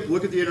mean, look at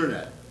the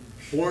internet.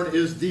 Porn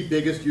is the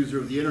biggest user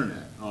of the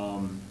internet.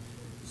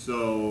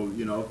 So,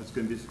 you know, if it's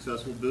going to be a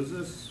successful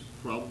business,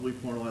 probably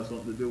porn will have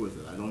something to do with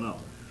it. I don't know.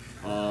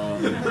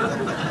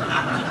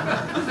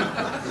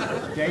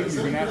 Dave,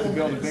 you're going to have to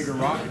build a bigger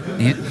rocket.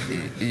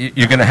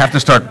 You're going to have to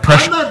start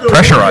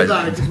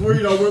pressurizing. Because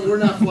we're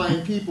not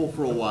flying people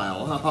for a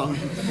while.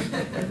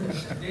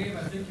 Dave,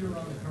 I think you were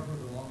on the cover of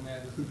the Long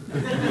Magazine.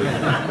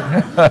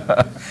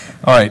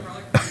 All right.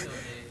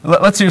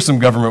 Let's hear some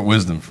government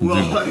wisdom from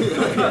Dougal.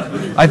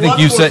 I think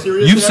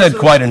you've said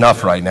quite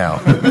enough right now.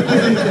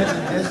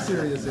 That's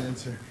serious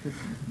answer.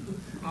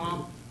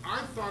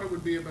 I thought it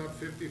would be about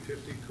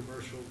 50-50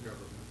 commercial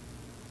government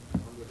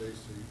on the AC.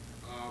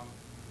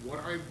 What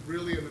I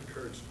really am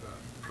encouraged about,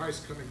 price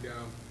coming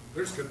down,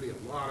 there's going to be a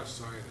lot of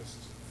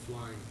scientists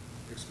flying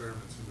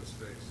experiments into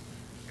space.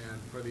 And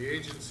for the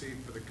agency,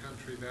 for the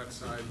country, that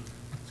side,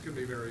 it's going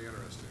to be very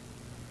interesting.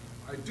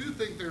 I do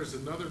think there's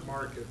another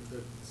market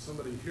that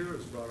somebody here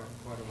has brought up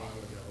quite a while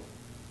ago,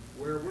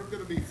 where we're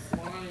going to be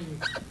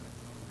flying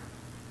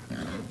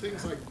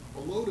things like a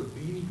load of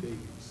Beanie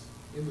Babies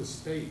into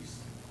space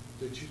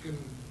that you can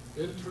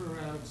then turn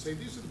around and say,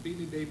 these are the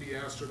Beanie Baby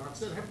astronauts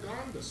that have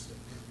gone to space.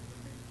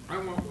 I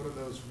want one of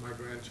those for my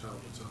grandchild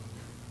that's on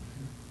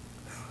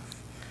there.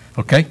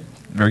 Okay,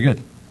 very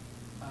good.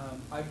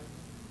 I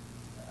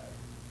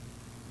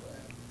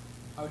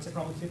would say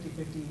probably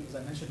 50-50, as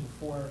I mentioned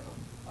before.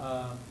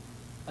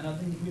 Another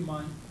thing to keep in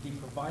mind, the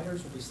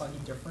providers will be slightly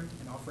different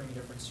in offering a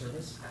different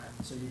service.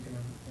 So you can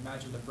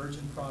imagine the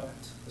Virgin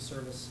product, the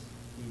service,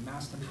 the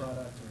Maston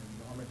product, or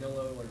the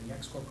Armadillo, or the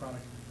X-Corp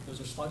product.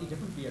 Those are slightly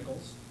different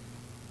vehicles,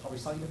 probably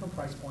slightly different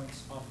price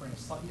points, offering a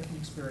slightly different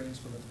experience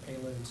for both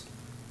payloads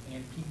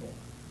and people.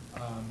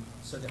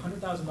 So the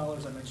 $100,000 I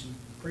mentioned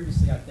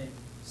previously, I think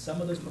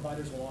some of those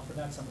providers will offer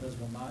that, some of those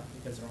will not,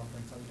 because they're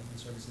offering slightly different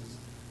services.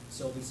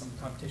 So there'll be some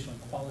competition on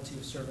quality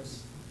of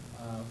service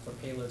for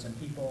payloads and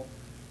people.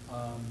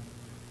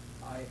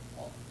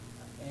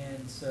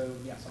 And so,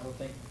 yes, I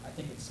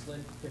think it's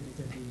split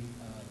 50-50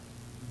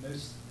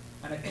 most,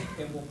 and I think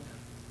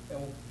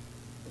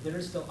there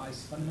is still, I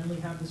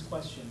fundamentally have this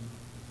question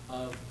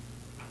of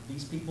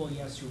these people,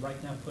 yes, who right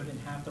now put in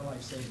half their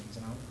life savings,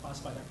 and I would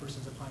classify that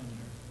person as a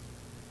pioneer.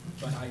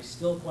 But I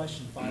still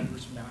question 5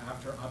 years from now,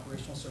 after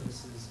operational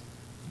services,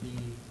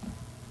 the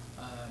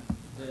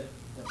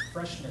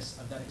freshness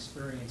of that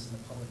experience in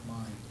the public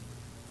mind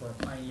for a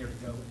pioneer to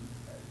go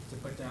to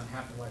put down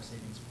half their life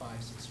savings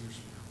 5-6 years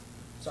from now.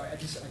 So I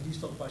do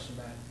still question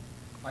that.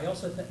 I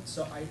also think,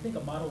 so I think a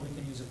model we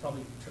can use is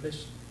probably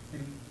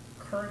maybe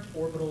current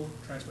orbital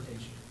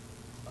transportation,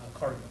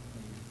 cargo.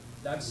 Maybe.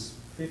 That's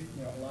a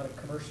lot of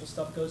commercial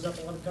stuff goes up,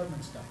 a lot of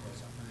government stuff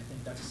goes up, and I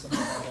think that's a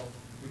similar model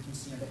we can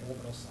see on the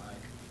orbital side,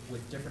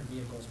 with different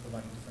vehicles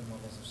providing different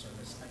levels of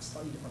service at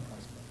slightly different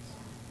price points.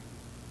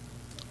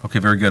 Okay,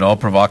 very good. All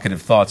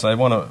provocative thoughts. I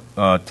want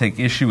to take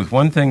issue with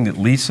one thing that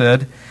Lee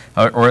said,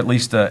 or at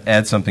least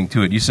add something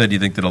to it. You said you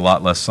think that a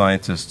lot less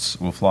scientists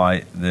will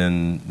fly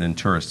than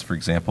tourists, for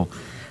example.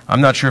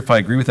 I'm not sure if I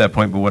agree with that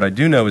point, but what I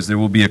do know is there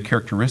will be a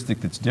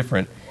characteristic that's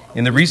different.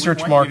 In the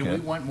research market, we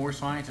want more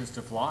scientists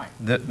to fly.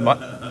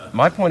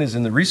 My point is,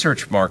 in the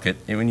research market,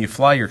 and when you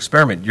fly your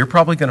experiment, you're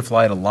probably going to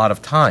fly it a lot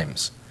of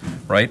times,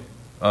 right?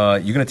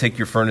 You're going to take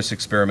your furnace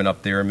experiment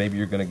up there, and maybe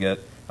you're going to get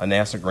a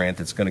NASA grant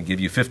that's going to give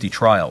you 50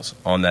 trials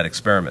on that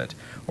experiment.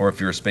 Or if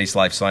you're a space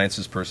life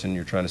sciences person,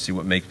 you're trying to see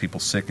what makes people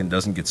sick and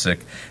doesn't get sick,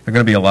 there are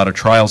going to be a lot of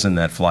trials in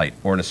that flight,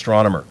 or an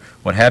astronomer,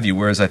 what have you.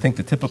 Whereas I think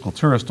the typical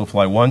tourist will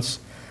fly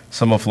once,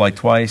 some will fly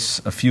twice,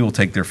 a few will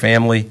take their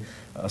family,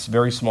 a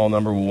very small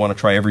number will want to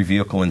try every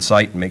vehicle in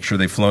sight and make sure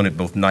they've flown it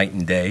both night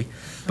and day.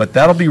 But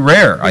that'll be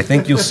rare. I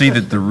think you'll see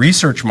that the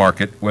research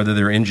market, whether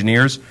they're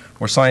engineers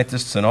or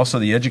scientists and also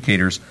the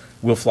educators,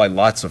 will fly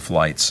lots of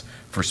flights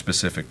for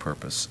specific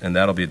purpose, and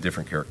that'll be a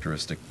different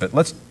characteristic. But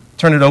let's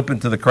turn it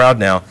open to the crowd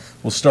now.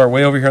 We'll start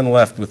way over here on the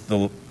left with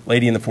the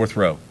lady in the 4th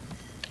row.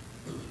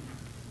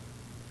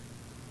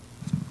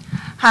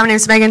 Hi, my name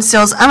is Megan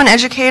Stills. I'm an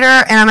educator,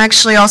 and I'm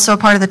actually also a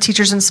part of the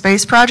Teachers in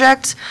Space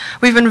project.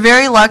 We've been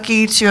very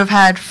lucky to have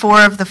had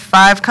 4 of the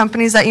 5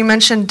 companies that you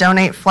mentioned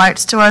donate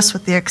flights to us,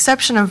 with the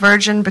exception of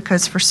Virgin,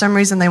 because for some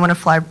reason they want to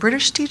fly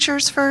British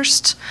teachers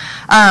first.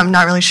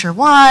 Not really sure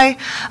why.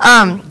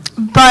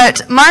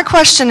 But my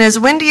question is,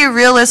 when do you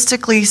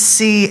realistically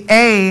see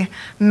A,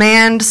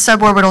 manned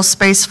suborbital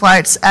space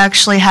flights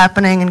actually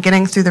happening and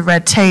getting through the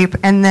red tape,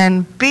 and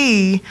then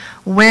B,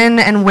 when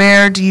and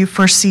where do you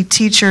foresee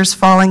teachers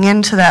falling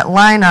into that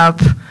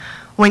lineup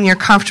when you're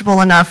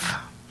comfortable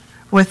enough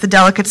with the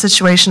delicate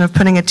situation of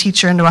putting a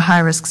teacher into a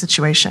high-risk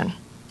situation?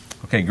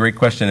 Okay, great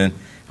question.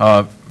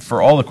 And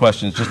for all the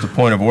questions, just a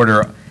point of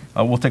order,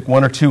 we'll take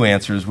 1 or 2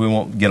 answers. We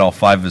won't get all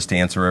 5 of us to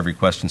answer every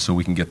question, so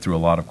we can get through a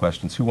lot of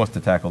questions. Who wants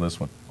to tackle this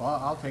one? Well,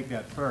 I'll take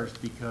that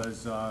first,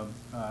 because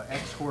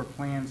X-Corp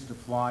plans to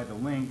fly the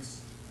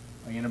Lynx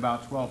in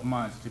about 12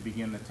 months to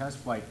begin the test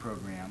flight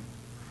program.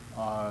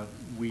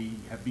 We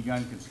have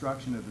begun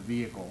construction of the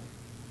vehicle.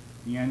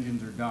 The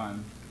engines are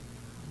done.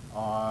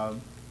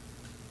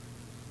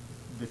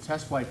 The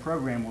test flight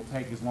program will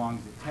take as long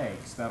as it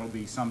takes. That'll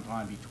be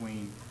sometime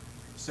between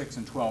 6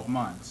 and 12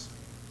 months.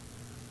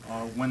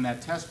 When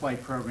that test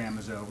flight program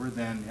is over,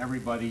 then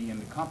everybody in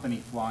the company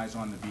flies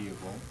on the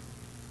vehicle.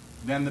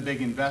 Then the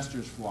big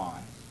investors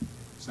fly.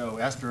 So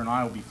Esther and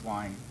I will be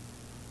flying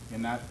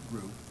in that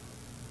group.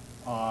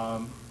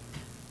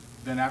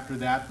 Then after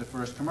that, the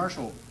first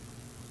commercial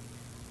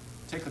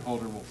ticket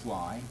holder will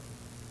fly.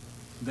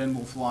 Then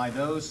we'll fly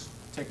those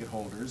ticket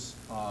holders.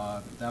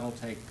 That'll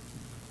take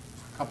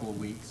a couple of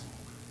weeks,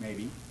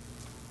 maybe.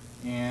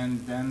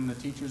 And then the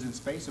teachers in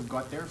space have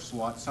got their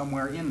slot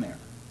somewhere in there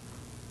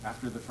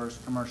after the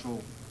first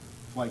commercial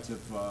flights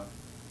have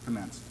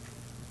commenced.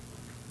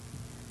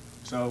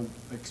 So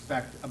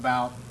expect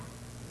about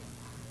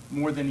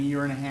more than 1.5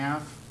 years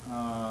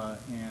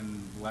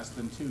and less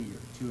than 2 years,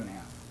 2.5.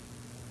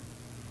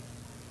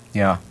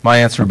 Yeah, my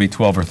answer would be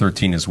 12 or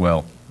 13 as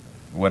well,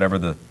 whatever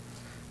the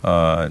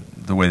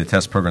way the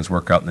test programs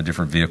work out in the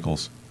different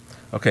vehicles.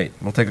 Okay,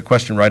 we'll take a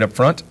question right up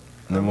front,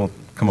 and then we'll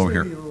come over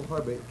here. This may be a little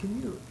hard, but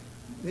can you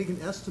make an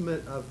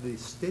estimate of the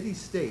steady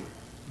state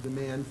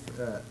demand?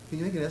 Can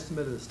you make an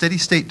estimate of the steady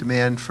state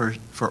demand for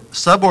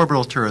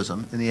suborbital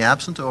tourism in the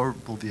absence of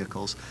orbital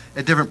vehicles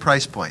at different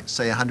price points,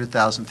 say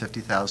 100,000,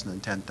 50,000,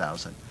 and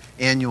 10,000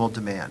 annual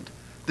demand?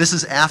 This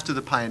is after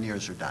the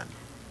pioneers are done.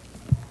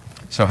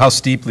 So how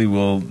steeply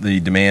will the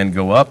demand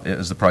go up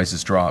as the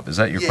prices drop? Is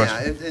that your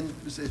question? Yeah, and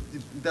the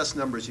best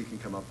numbers you can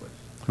come up with.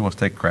 Who wants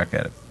to take a crack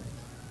at it?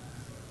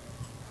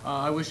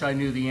 I wish I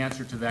knew the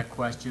answer to that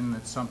question.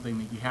 That's something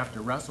that you have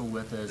to wrestle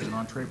with as an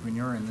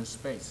entrepreneur in this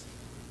space.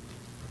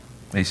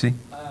 AC?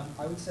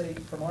 I would say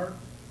from our,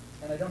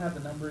 and I don't have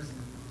the numbers, and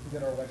if you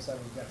go to our website,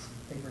 we've got some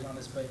papers on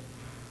this, but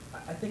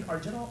I think our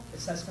general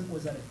assessment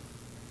was that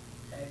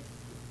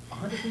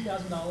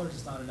 $103,000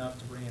 is not enough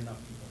to bring in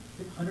enough people.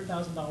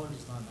 $100,000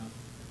 is not enough.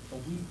 But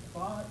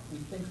we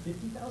think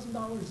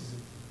 $50,000 is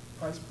a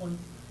price point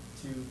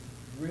to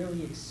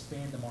really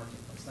expand the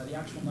marketplace. Now the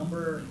actual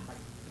number, I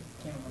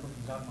can't remember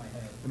from the top of my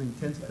head. I mean,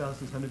 tens of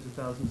thousands, hundreds of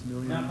thousands,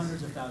 millions? Not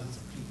hundreds of thousands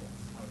of people,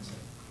 I would say.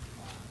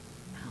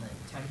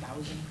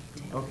 10,000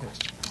 people. Okay.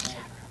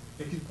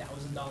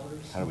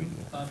 $50,000. How do we do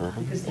that?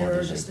 Because there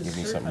are just a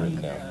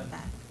certain,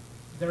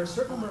 there are a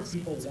certain number of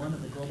people, one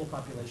of the global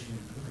population,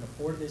 who can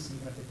afford this,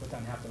 even if they put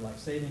down half their life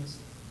savings.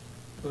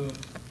 Boom.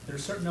 There are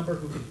a certain number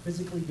who can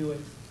physically do it.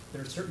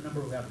 There are a certain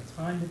number who have the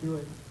time to do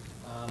it.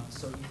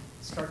 So you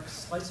start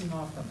slicing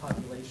off the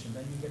population,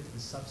 then you get to the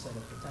subset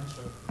of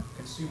potential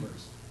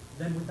consumers.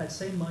 Then with that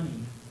same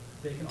money,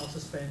 they can also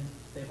spend,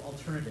 they have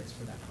alternatives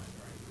for that money,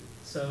 right?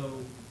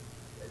 So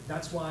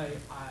that's why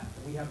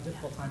we have a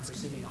difficult time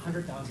perceiving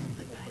 100,000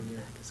 people per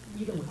year,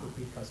 even with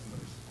repeat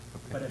customers.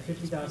 But at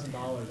 $50,000,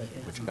 I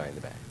think Which guy in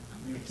the back?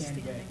 You can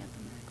get,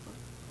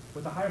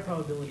 with a higher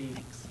probability,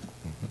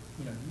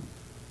 you know,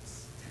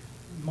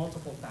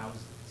 multiple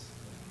thousands.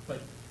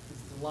 But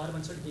it's a lot of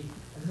uncertainty.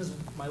 And this is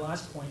my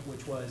last point,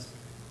 which was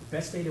the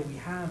best data we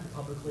have, the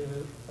publicly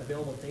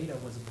available data,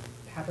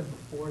 happened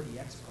before the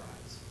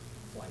X-Prize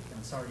flight.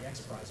 And sorry, the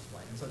X-Prize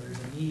flight. And so there's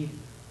a need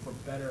for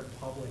better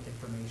public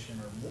information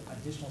or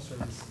additional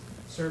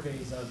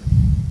surveys of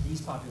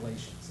these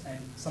populations. And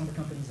some of the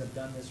companies have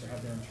done this or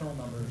have their internal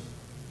numbers,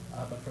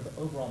 but for the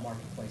overall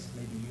marketplace, it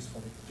may be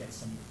useful to get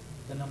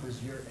the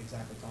numbers you're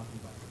exactly talking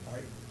about, all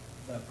right?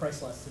 The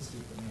price elasticity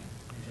of demand,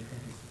 which I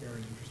think is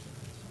very interesting.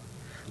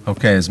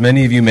 Okay, as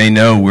many of you may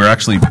know, we're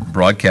actually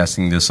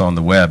broadcasting this on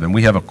the web, and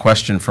we have a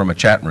question from a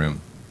chat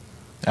room.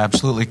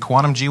 Absolutely.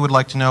 Quantum G would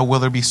like to know, will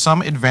there be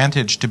some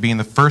advantage to being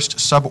the first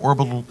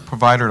suborbital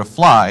provider to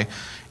fly?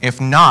 If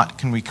not,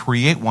 can we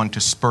create one to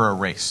spur a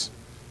race?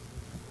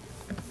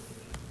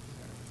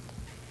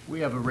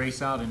 We have a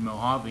race out in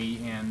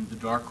Mojave, and the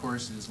dark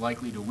horse is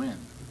likely to win.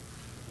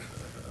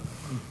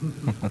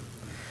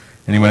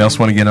 Anyone else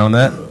want to get on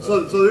that?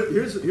 So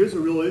here's a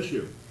real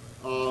issue.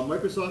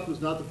 Microsoft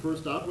was not the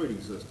first operating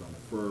system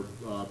for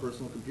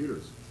personal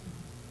computers,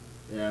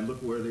 and look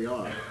where they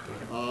are.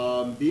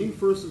 Being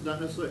first is not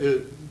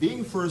necessarily.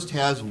 Being first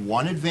has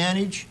one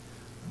advantage,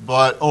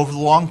 but over the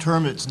long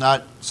term, it's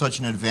not such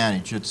an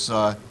advantage. It's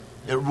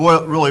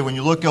really, when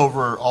you look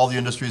over all the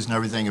industries and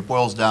everything, it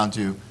boils down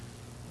to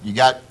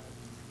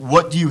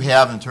what do you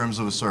have in terms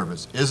of a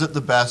service? Is it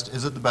the best?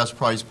 Is it the best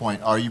price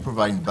point? Are you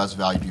providing the best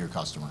value to your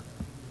customer?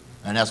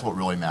 And that's what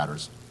really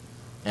matters.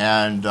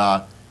 And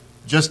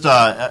just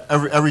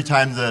every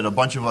time that a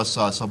bunch of us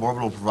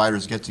suborbital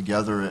providers get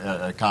together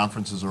at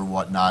conferences or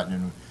whatnot,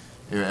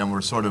 and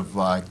we're sort of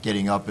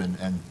getting up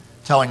and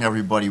telling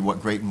everybody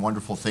what great and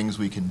wonderful things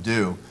we can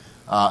do,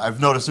 I've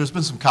noticed there's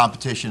been some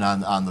competition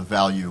on the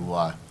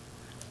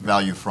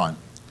value front.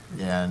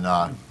 And,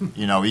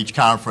 each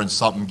conference,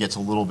 something gets a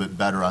little bit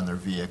better on their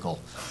vehicle.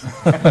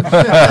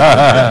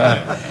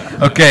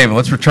 Okay, well,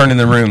 let's return in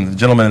the room. The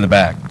gentleman in the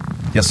back.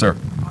 Yes, sir.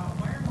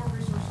 Why are more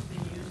resources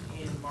being used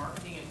in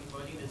marketing and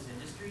promoting this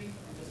industry?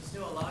 Because there's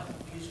still a lot of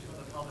confusion from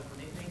the public. When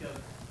they think of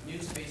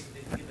NewSpace,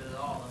 they think of it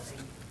all. I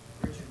think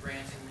Richard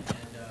Branson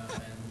and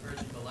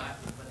Virgin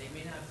Galactic, but they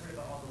may not have heard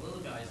about all the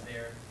little guys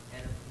there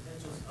and the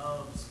potentials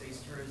of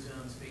space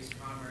tourism, space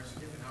commerce,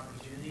 different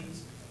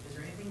opportunities. Is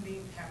there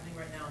anything happening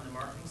right now on the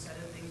marketing side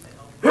of things that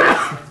help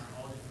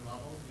all different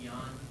levels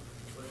beyond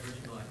what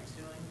Virgin Galactic's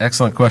doing?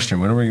 Excellent question.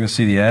 When are we going to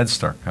see the ads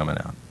start coming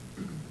out?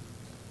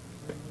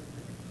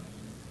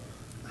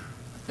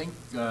 I think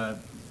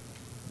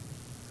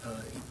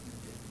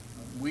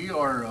we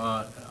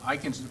are, I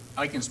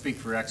can speak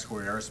for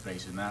X-Corp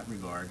Aerospace in that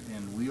regard,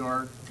 and we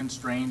are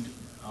constrained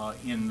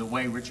in the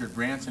way Richard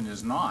Branson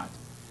is not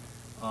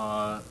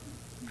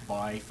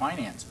by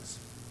finances.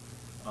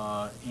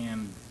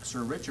 And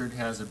Sir Richard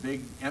has a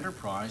big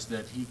enterprise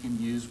that he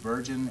can use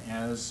Virgin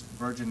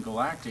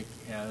Galactic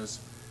as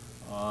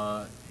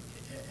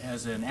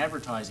an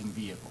advertising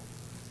vehicle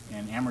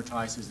and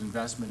amortize his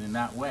investment in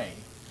that way,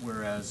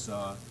 whereas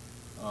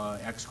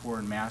X-Corp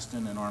and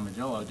Maston and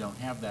Armadillo don't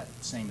have that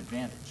same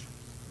advantage.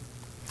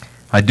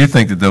 I do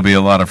think that there'll be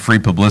a lot of free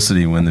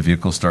publicity when the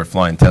vehicles start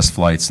flying test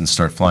flights and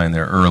start flying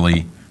their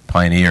early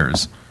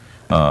pioneers.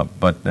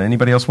 But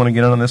anybody else want to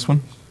get in on this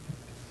one?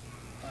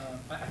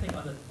 I think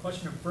on the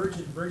question of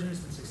Virgin, Virgin has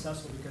been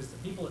successful because the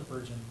people at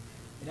Virgin,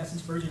 in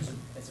essence, Virgin is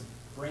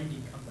a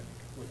branding company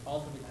with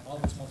all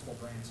of its multiple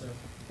brands. So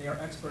they are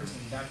experts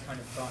in that kind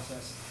of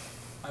process.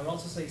 I would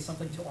also say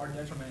something to our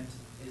detriment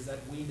is that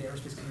we, the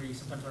aerospace community,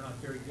 sometimes are not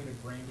very good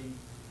at branding,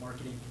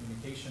 marketing,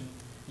 communication.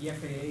 The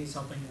FAA is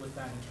helping with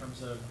that in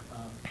terms of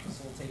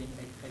facilitating,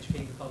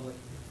 educating the public.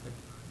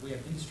 We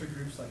have industry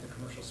groups like the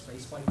Commercial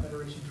Spaceflight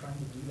Federation trying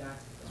to do that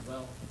as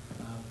well.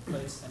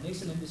 But it's a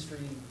nascent industry,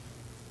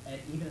 and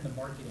even in the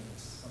marketing,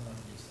 it's somewhat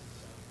nascent.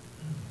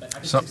 But I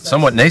think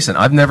Somewhat nascent.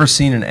 I've never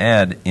seen an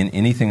ad in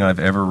anything I've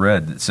ever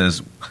read that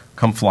says,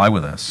 come fly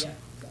with us. Yeah,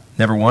 exactly.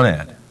 Never one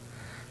ad. Yeah.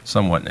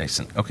 Somewhat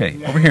nascent.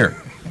 Okay, over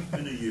here.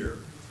 In a year.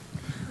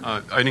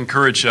 I'd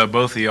encourage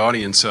both the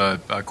audience,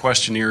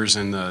 questionnaires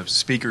and the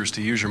speakers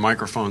to use your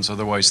microphones,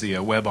 otherwise the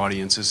web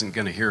audience isn't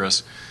going to hear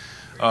us.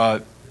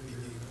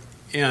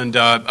 And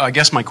I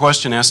guess my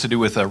question has to do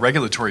with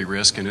regulatory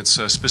risk, and it's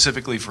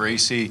specifically for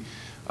AC.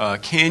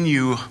 Can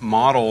you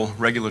model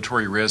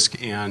regulatory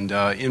risk and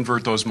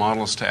invert those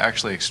models to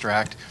actually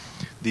extract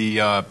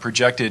the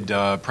projected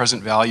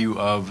present value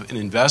of an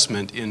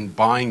investment in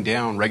buying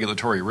down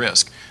regulatory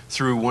risk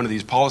through one of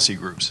these policy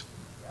groups?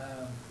 I don't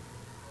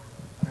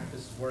know if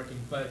this is working,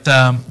 but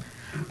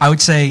I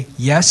would say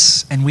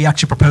yes, and we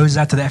actually proposed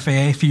that to the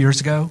FAA a few years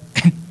ago.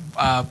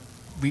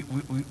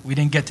 We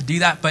didn't get to do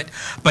that, but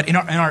in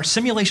our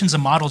simulations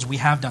and models, we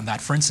have done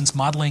that. For instance,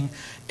 modeling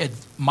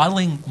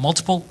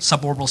multiple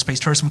suborbital space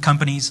tourism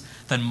companies,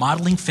 then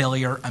modeling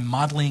failure and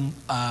modeling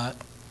a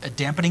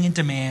dampening in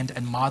demand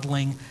and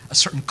modeling a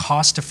certain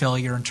cost to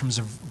failure in terms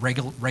of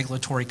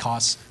regulatory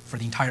costs for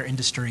the entire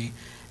industry,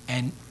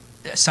 and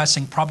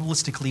assessing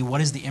probabilistically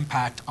what is the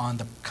impact on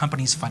the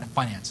company's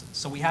finances.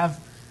 So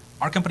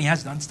our company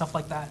has done stuff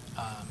like that,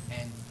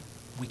 and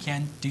we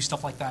can do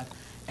stuff like that,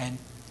 and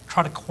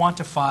try to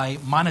quantify,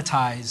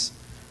 monetize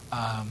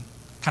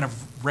kind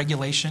of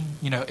regulation.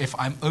 You know, if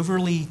I'm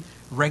overly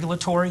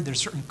regulatory,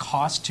 there's certain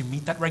costs to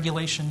meet that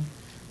regulation.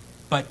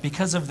 But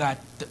because of that,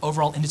 the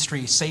overall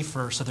industry is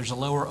safer, so there's a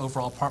lower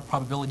overall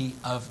probability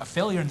of a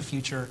failure in the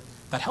future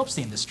that helps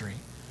the industry.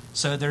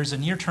 So there's a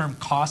near-term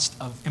cost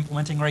of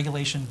implementing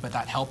regulation, but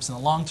that helps in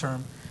the long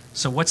term.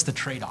 So what's the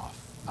trade-off?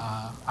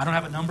 I don't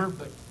have a number,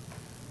 but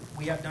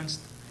we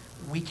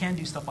can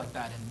do stuff like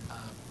that,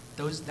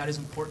 and that is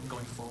important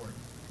going forward.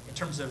 In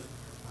terms of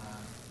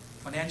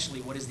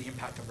financially, what is the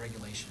impact of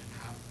regulation,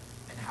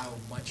 and how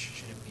much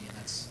should it be? And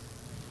that's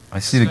a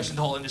discussion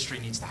the whole industry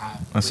needs to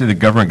have. I see the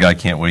government guy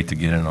can't wait to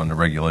get in on the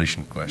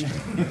regulation question.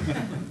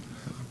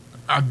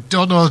 I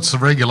don't know if it's the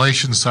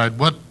regulation side.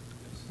 What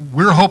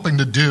we're hoping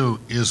to do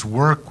is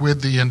work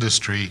with the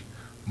industry,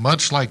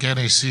 much like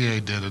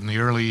NACA did in the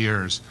early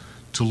years,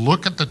 to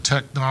look at the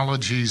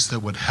technologies that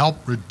would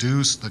help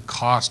reduce the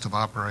cost of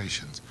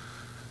operations.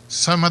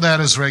 Some of that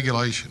is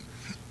regulation.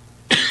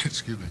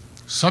 Excuse me.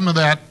 Some of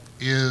that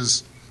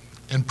is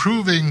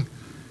improving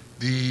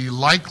the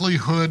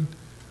likelihood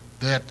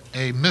that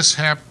a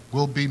mishap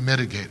will be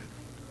mitigated.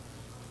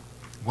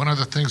 One of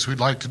the things we'd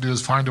like to do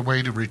is find a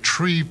way to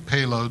retrieve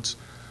payloads,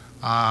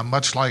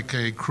 much like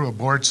a crew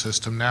aboard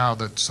system now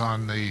that's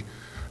on the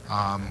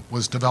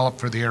was developed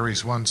for the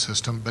Ares 1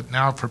 system, but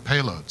now for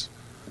payloads.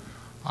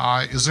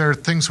 Is there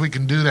things we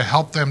can do to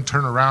help them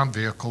turn around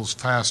vehicles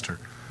faster?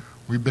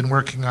 We've been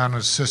working on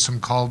a system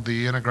called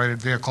the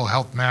Integrated Vehicle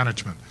Health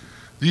Management.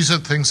 These are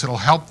things that will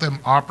help them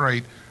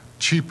operate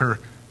cheaper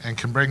and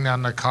can bring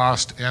down the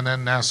cost, and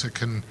then NASA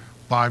can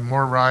buy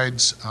more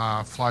rides,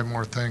 fly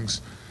more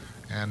things,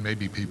 and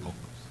maybe people.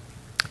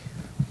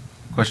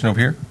 Question over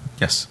here?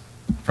 Yes,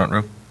 front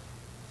row.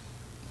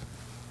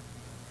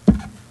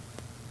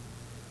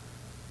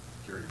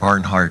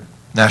 Barnhart,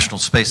 National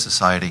Space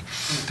Society.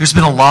 There's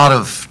been a lot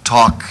of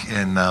talk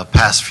in the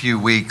past few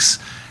weeks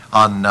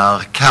on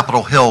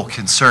Capitol Hill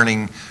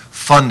concerning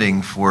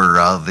funding for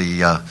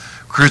the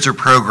cruiser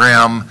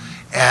program,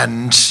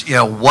 and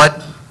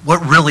what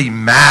really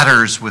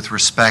matters with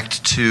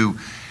respect to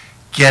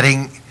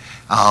getting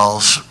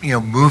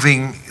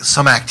moving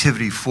some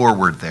activity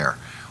forward there.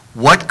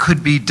 What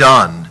could be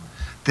done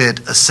that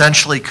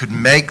essentially could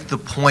make the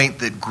point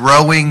that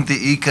growing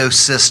the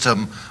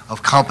ecosystem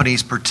of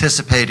companies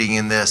participating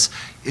in this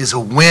is a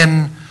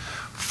win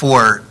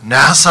for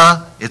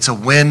NASA, it's a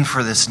win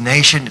for this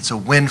nation, it's a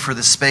win for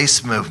the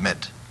space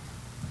movement?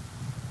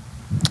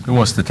 Who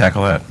wants to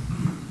tackle that?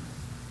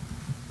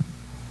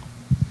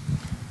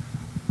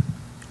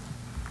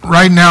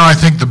 Right now, I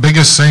think the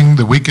biggest thing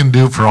that we can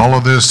do for all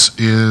of this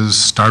is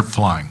start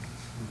flying.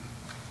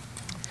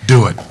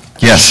 Do it.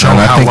 Yes, show and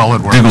I how think well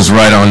it works. Dougal's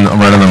right on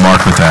the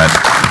mark with that.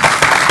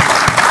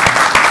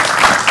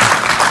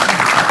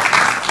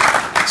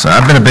 So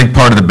I've been a big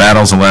part of the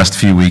battles the last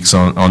few weeks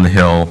on the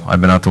Hill.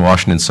 I've been out to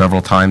Washington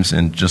several times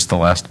in just the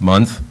last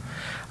month.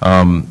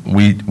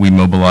 We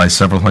mobilized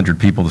several hundred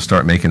people to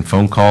start making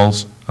phone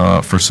calls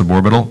for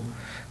Suborbital.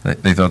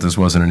 They thought this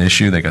wasn't an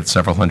issue. They got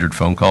several hundred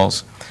phone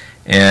calls.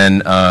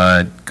 And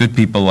good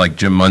people like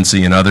Jim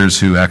Muncie and others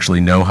who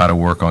actually know how to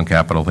work on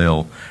Capitol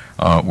Hill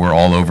were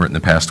all over it in the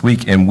past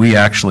week, and we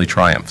actually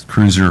triumphed.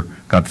 Cruiser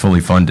got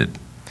fully funded.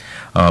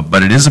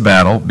 But it is a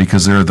battle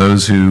because there are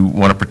those who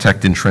want to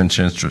protect entrenched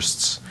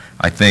interests.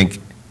 I think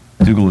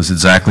Dougal is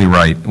exactly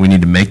right. We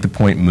need to make the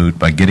point moot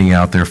by getting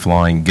out there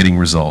flying, getting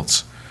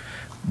results.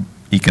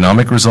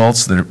 Economic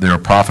results, there are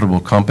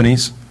profitable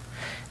companies,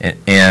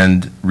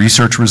 and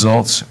research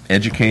results,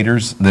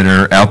 educators that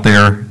are out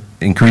there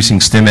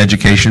increasing STEM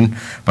education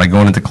by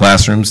going into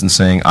classrooms and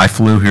saying, I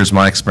flew, here's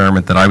my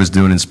experiment that I was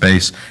doing in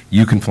space,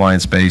 you can fly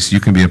in space, you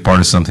can be a part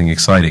of something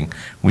exciting.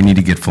 We need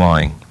to get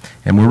flying.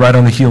 And we're right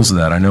on the heels of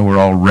that. I know we're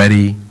all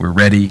ready,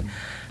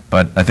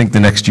 but I think the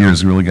next year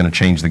is really going to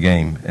change the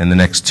game, and the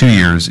next 2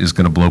 years is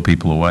going to blow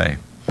people away.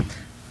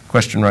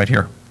 Question right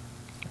here.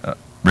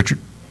 Richard?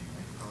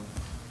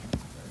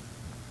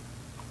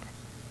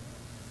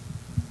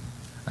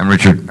 I'm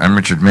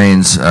Richard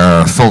Maines.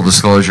 Full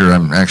disclosure,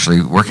 I'm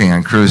actually working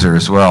on Cruiser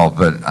as well,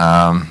 but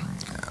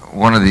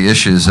one of the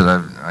issues that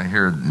I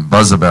hear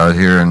buzz about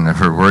here and I've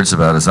heard words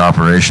about is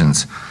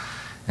operations.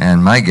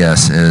 And my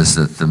guess is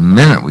that the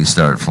minute we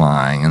start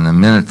flying and the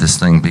minute this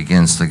thing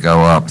begins to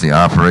go up, the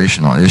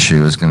operational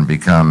issue is going to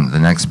become the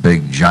next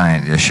big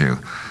giant issue.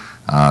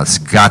 It's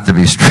got to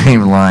be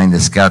streamlined,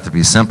 it's got to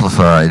be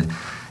simplified,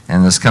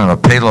 and this kind of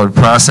a payload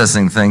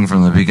processing thing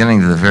from the beginning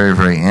to the very,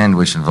 very end,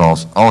 which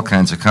involves all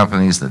kinds of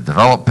companies that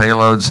develop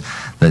payloads,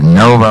 that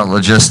know about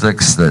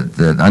logistics,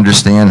 that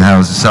understand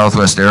how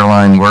Southwest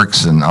Airline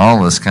works and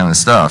all this kind of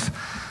stuff,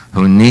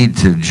 who need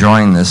to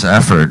join this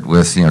effort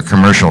with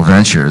commercial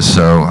ventures.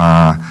 So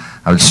I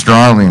would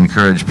strongly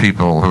encourage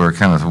people who are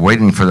kind of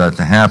waiting for that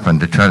to happen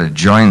to try to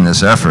join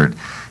this effort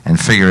and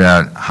figure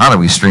out how do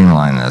we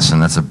streamline this,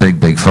 and that's a big,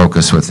 big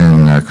focus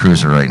within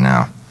Cruiser right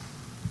now.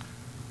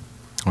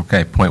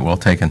 Okay, point well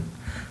taken.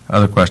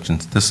 Other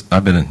questions?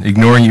 I've been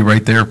ignoring you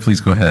right there.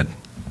 Please go ahead.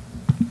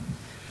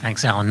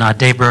 Thanks, Alan.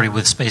 Dave Brody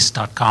with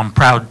Space.com,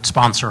 proud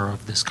sponsor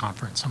of this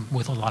conference. I'm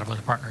with a lot of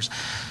other partners.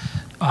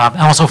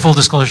 And also, full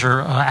disclosure,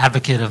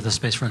 advocate of the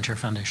Space Frontier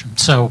Foundation.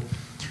 So,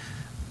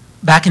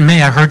 back in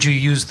May, I heard you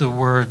use the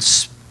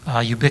words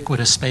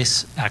ubiquitous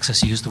space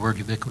access. You used the word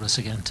ubiquitous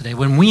again today.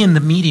 When we in the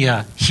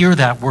media hear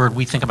that word,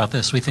 we think about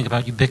this. We think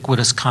about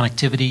ubiquitous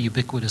connectivity,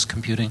 ubiquitous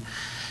computing.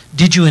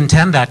 Did you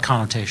intend that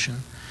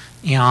connotation?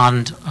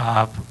 And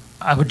I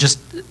would just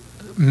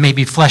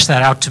maybe flesh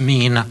that out to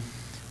mean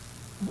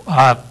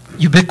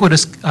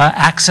ubiquitous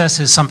access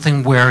is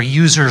something where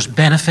users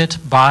benefit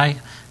by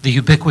the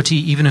ubiquity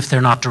even if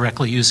they're not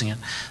directly using it.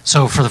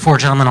 So for the four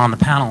gentlemen on the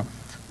panel,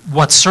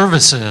 what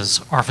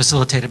services are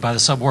facilitated by the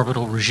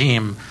suborbital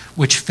regime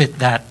which fit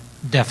that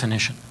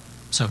definition?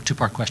 So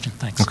two-part question,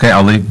 thanks. Okay,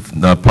 I'll leave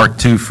part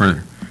two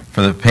for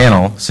the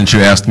panel, since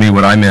you asked me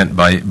what I meant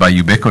by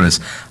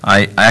ubiquitous.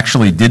 I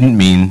actually didn't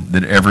mean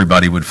that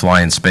everybody would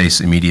fly in space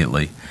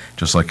immediately,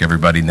 just like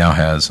everybody now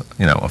has,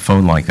 a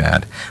phone like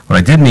that. What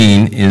I did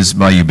mean is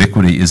by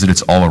ubiquity is that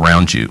it's all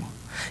around you.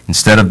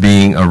 Instead of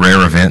being a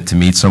rare event to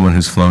meet someone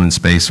who's flown in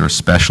space or a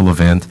special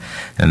event,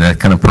 and that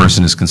kind of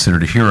person is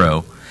considered a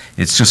hero,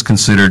 it's just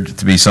considered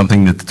to be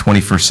something that the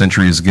 21st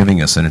century is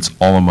giving us, and it's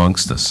all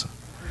amongst us.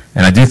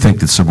 And I do think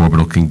that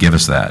suborbital can give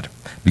us that,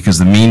 because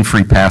the mean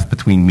free path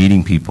between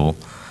meeting people,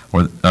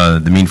 or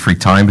the mean free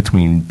time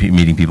between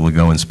meeting people to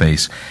go in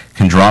space,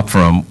 can drop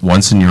from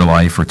once in your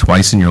life or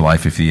twice in your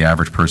life if the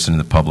average person in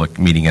the public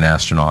meeting an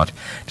astronaut,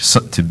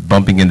 to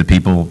bumping into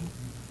people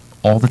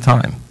all the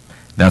time.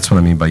 That's what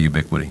I mean by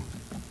ubiquity.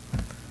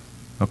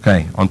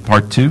 Okay, on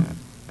part two.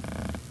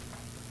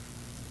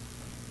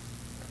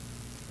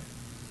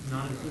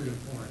 Not including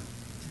porn.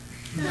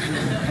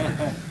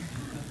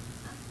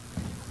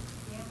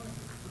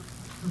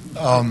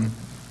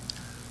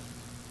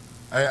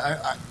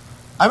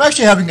 I'm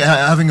actually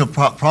having a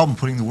problem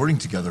putting the wording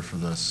together for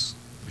this,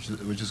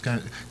 which is kind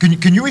of.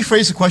 Can you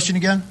rephrase the question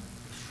again?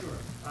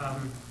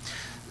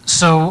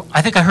 So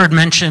I think I heard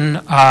mention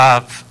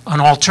of an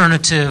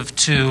alternative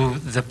to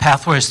the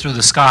pathways through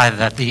the sky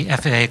that the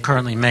FAA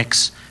currently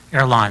makes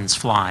airlines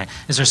fly.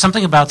 Is there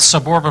something about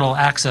suborbital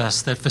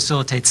access that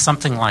facilitates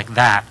something like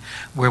that,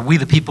 where we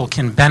the people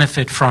can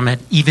benefit from it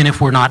even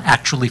if we're not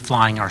actually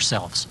flying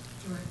ourselves?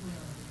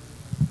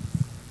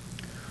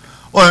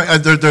 Well,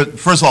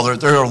 first of all,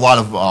 there are a lot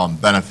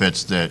of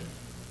benefits that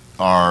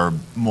are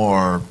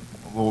more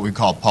what we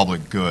call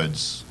public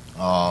goods.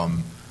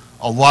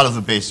 A lot of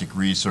the basic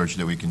research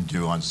that we can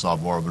do on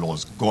suborbital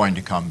is going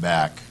to come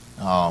back,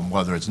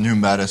 whether it's new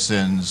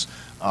medicines,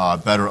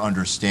 better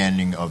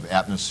understanding of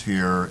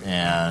atmosphere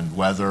and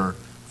weather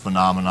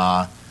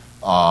phenomena.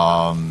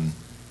 I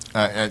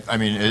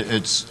mean,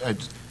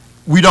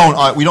 we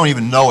don't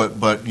even know it,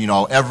 but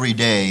every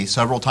day,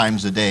 several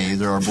times a day,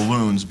 there are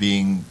balloons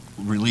being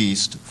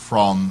released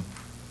from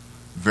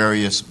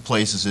various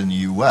places in the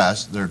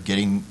U.S. They're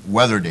getting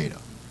weather data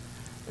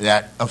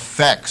that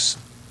affects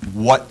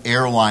what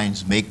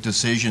airlines make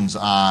decisions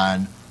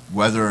on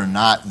whether or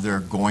not they're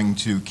going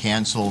to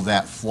cancel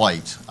that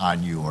flight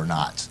on you or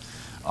not.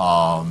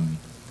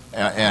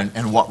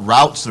 and what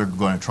routes they're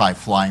going to try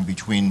flying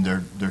between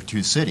their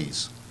two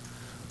cities.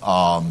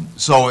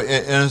 So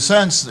in a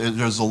sense,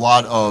 there's a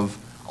lot of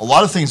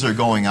things that are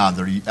going on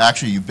that are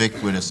actually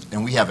ubiquitous,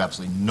 and we have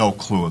absolutely no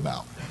clue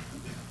about,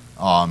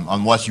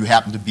 unless you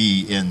happen to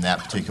be in that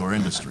particular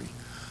industry.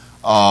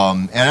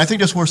 And I think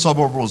that's where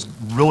suborbital is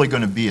really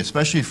going to be,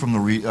 especially from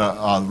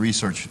the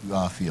research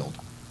field.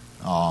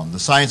 The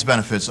science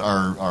benefits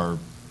are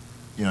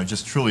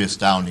just truly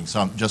astounding,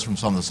 just from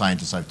some of the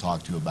scientists I've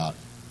talked to about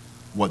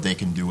what they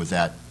can do with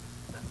that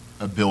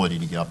ability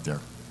to get up there.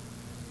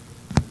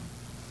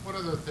 One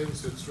of the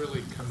things that's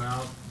really come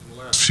out in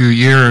the last few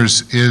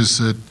years is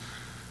that,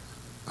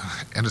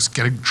 and it's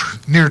getting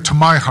near to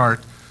my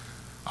heart,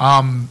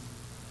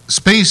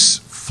 space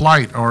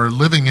flight or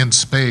living in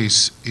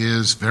space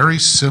is very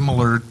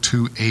similar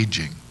to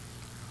aging.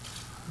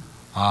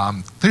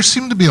 There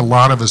seem to be a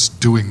lot of us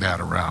doing that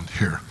around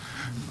here.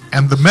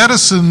 And the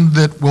medicine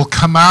that will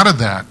come out of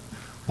that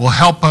will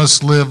help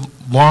us live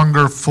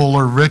longer,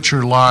 fuller,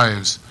 richer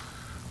lives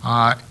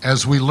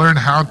as we learn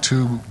how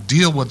to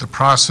deal with the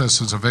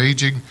processes of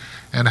aging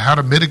and how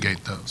to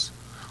mitigate those.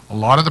 A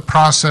lot of the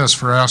process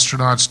for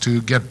astronauts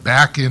to get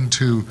back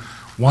into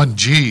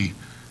 1G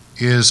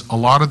is a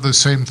lot of the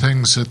same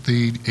things that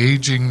the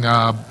aging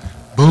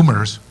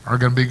boomers are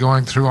going to be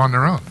going through on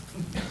their own.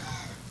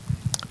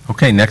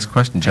 Okay, next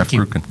question, Jeff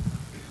Rukin.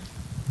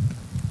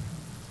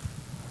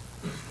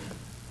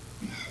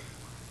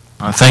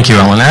 Thank you,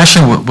 Ellen. I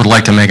actually would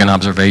like to make an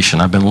observation.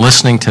 I've been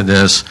listening to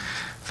this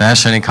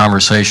fascinating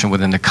conversation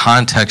within the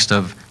context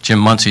of Jim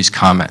Muncie's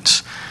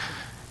comments.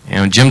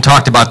 Jim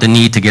talked about the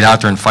need to get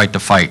out there and fight the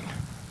fight,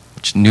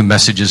 which new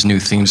messages, new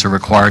themes are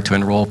required to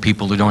enroll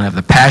people who don't have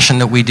the passion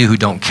that we do, who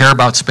don't care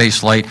about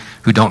spaceflight,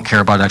 who don't care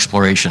about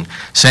exploration.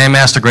 Sam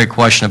asked a great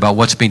question about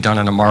what's being done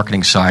on the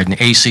marketing side,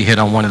 and AC hit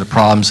on one of the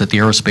problems that the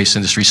aerospace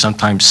industry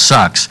sometimes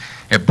sucks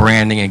at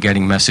branding and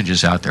getting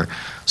messages out there.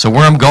 So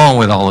where I'm going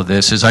with all of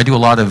this is I do a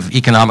lot of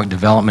economic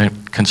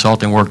development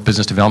consulting work,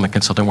 business development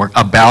consulting work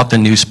about the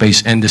new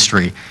space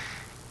industry.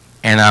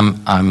 And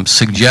I'm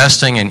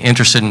suggesting and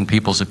interested in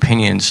people's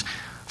opinions.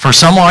 For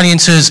some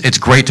audiences, it's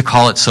great to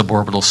call it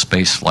suborbital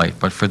spaceflight,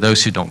 but for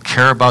those who don't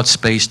care about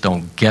space,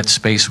 don't get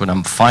space, what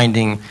I'm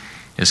finding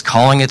is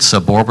calling it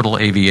suborbital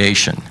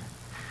aviation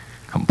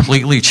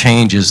completely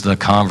changes the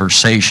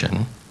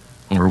conversation,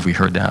 where we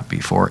heard that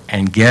before,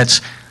 and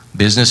gets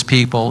business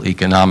people,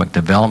 economic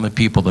development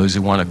people, those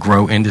who want to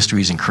grow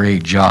industries and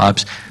create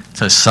jobs,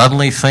 to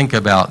suddenly think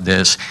about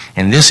this.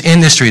 And this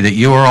industry that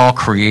you are all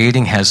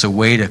creating has a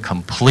way to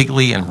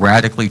completely and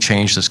radically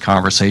change this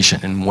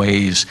conversation in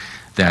ways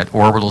that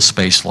orbital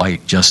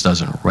spaceflight just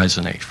doesn't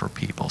resonate for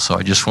people. So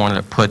I just wanted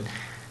to put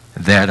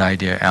that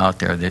idea out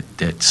there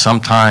that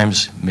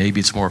sometimes maybe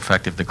it's more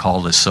effective to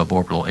call this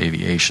suborbital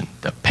aviation,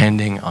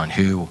 depending on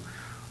who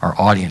our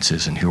audience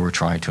is and who we're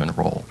trying to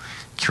enroll.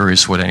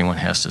 Curious what anyone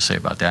has to say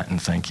about that,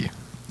 and thank you.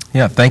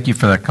 Yeah, thank you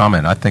for that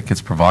comment. I think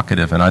it's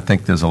provocative, and I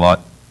think there's a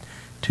lot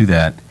to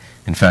that.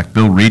 In fact,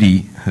 Bill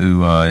Reedy,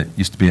 who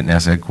used to be at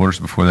NASA headquarters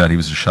before that, he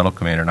was a shuttle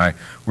commander, and I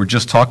were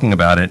just talking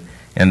about it,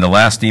 and the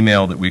last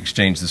email that we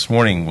exchanged this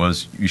morning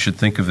was you should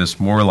think of this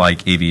more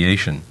like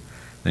aviation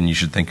than you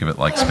should think of it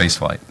like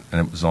spaceflight,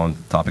 and it was on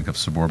the topic of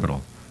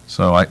suborbital.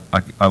 So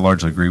I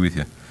largely agree with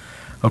you.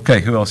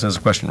 Okay, who else has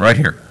a question? Right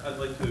here. I'd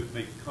like to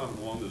make a comment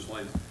along those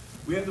lines.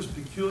 We have this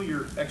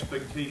peculiar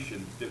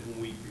expectation that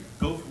when we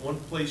go from one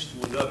place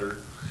to another,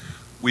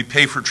 we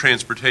pay for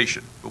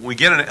transportation. But when we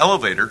get in an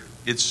elevator,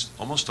 it's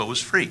almost always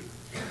free.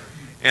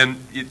 And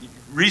the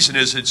reason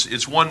is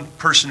it's one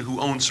person who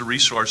owns the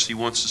resource, he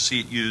wants to see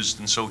it used,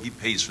 and so he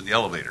pays for the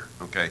elevator,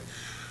 okay?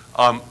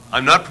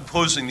 I'm not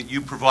proposing that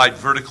you provide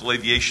vertical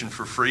aviation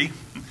for free,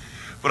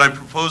 but I'm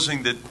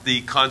proposing that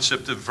the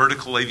concept of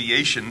vertical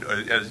aviation,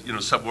 as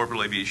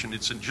suborbital aviation,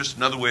 it's just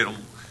another way to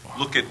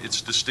look at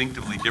its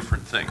distinctively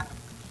different thing.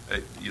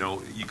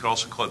 You could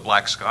also call it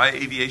black sky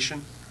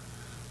aviation,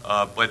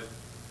 but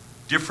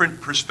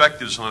different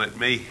perspectives on it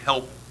may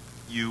help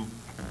you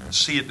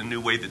see it in a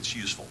new way that's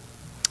useful.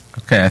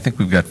 Okay, I think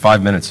we've got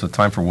 5 minutes, so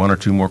time for one or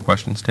two more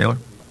questions. Taylor?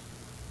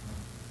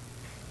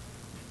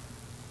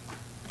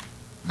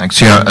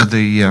 Thanks. Yeah,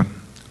 the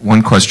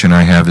one question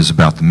I have is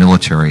about the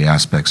military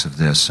aspects of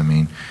this. I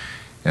mean,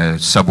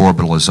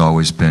 suborbital has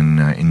always been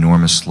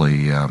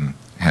enormously,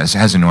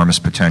 has enormous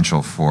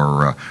potential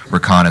for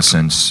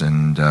reconnaissance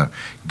and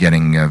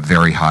getting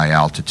very high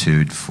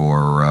altitude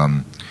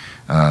for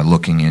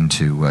looking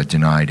into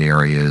denied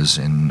areas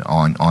and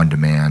on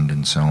demand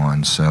and so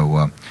on.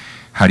 So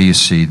how do you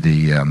see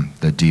the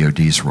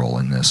DoD's role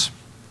in this?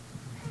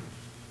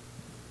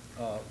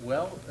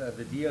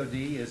 The DoD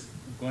is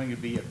going to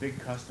be a big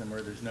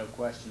customer. There's no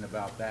question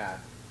about that.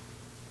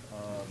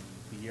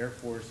 The Air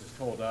Force has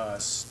told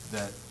us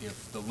that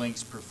if the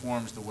Lynx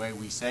performs the way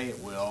we say it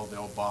will,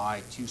 they'll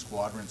buy 2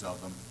 squadrons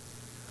of them.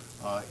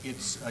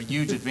 It's a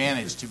huge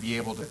advantage to be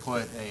able to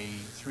put a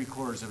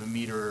 3/4 of a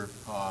meter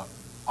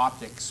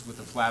optics with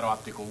a flat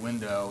optical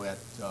window at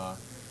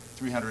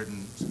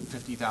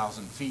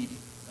 350,000 feet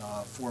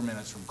 4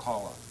 minutes from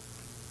call-up.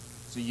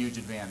 It's a huge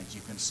advantage. You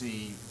can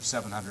see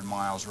 700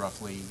 miles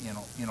roughly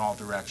in all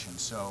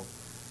directions, so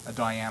a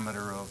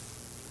diameter of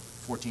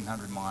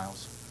 1,400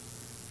 miles.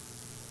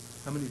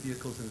 How many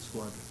vehicles in a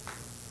squadron?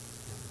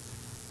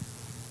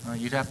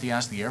 You'd have to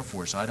ask the Air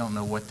Force. I don't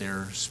know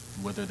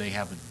whether they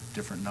have a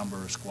different number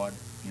of squad,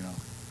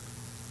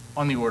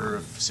 on the order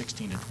of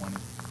 16 to 20.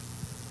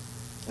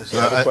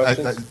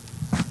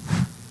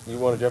 You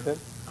want to jump in?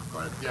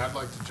 Yeah, I'd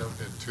like to jump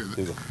in too.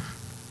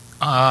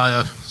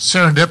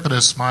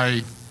 Serendipitous,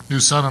 my new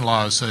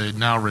son-in-law is a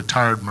now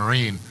retired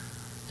Marine,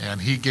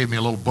 and he gave me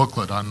a little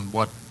booklet on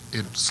what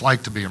it's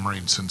like to be a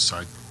Marine, since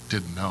I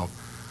didn't know.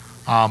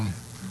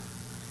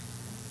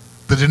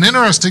 But an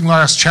interesting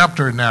last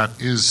chapter in that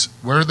is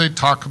where they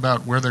talk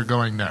about where they're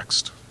going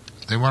next.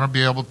 They want to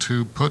be able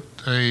to put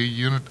a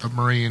unit of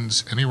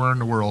Marines anywhere in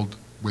the world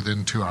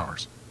within 2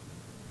 hours.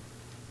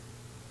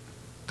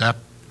 That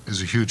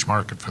is a huge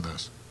market for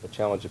this. The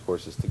challenge, of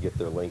course, is to get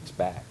their links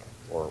back,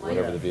 or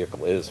whatever the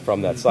vehicle is,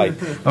 from that site.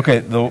 Okay,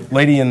 the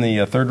lady in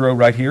the third row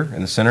right here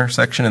in the center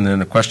section, and then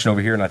the question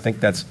over here, and I think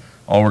that's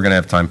all we're going to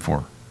have time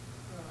for.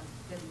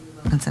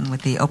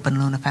 With the Open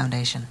Luna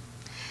Foundation.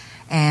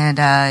 And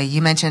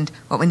you mentioned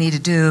what we need to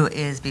do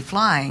is be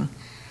flying,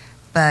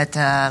 but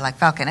like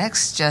Falcon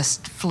X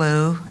just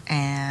flew,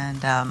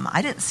 and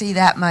I didn't see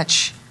that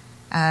much.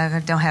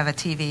 I don't have a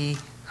TV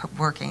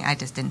working. I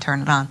just didn't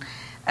turn it on,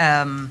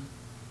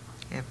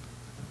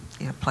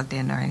 plugged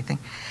in or anything.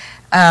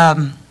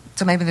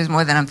 So maybe there's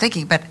more than I'm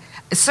thinking, but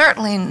it's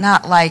certainly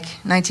not like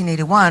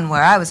 1981,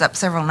 where I was up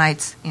several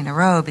nights in a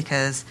row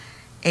because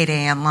 8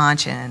 a.m.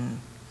 launch in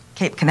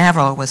Cape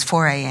Canaveral was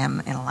 4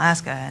 a.m. in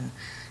Alaska, and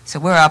so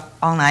we're up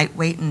all night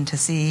waiting to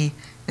see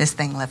this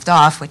thing lift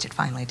off, which it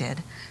finally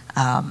did.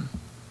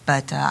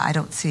 But I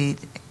don't see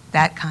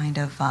that kind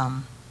of.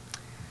 I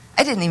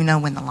didn't even know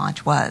when the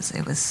launch was.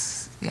 It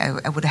was.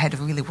 I would have had to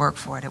really work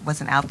for it. It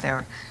wasn't out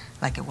there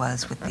like it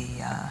was with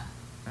the.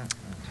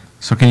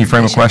 So can you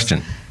frame a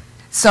question?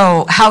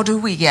 So how do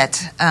we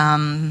get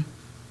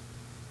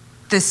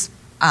this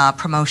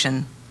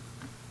promotion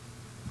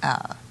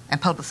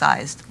and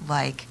publicized,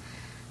 like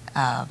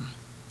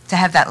to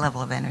have that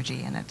level of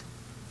energy in it?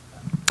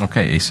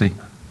 Okay, AC.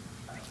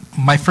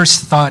 My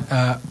first thought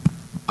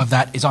of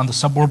that is on the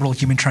suborbital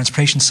human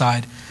transportation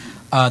side.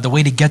 The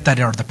way to get that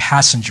are the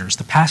passengers.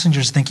 The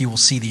passengers think you will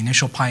see the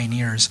initial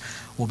pioneers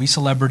will be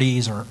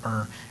celebrities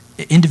or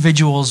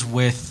individuals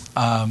with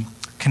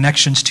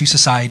connections to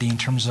society in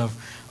terms of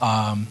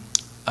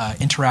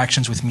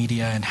interactions with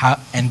media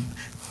and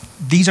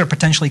these are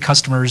potentially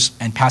customers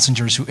and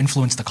passengers who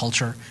influence the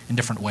culture in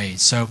different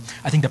ways. So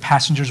I think the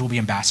passengers will be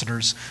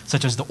ambassadors,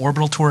 such as the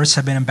orbital tourists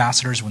have been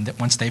ambassadors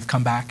once they've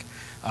come back.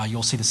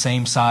 You'll see the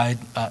same side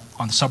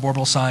on the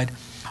suborbital side.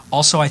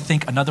 Also, I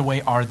think another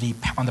way are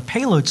on the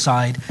payload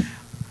side,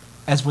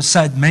 as was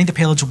said, many of the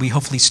payloads will be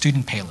hopefully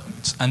student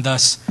payloads, and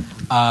thus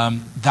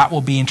that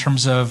will be in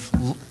terms of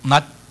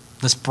not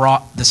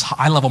this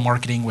high-level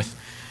marketing with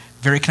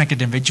very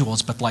connected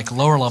individuals, but like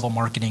lower-level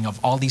marketing of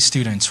all these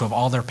students who have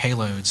all their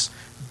payloads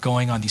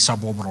going on these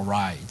suborbital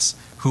rides,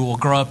 who will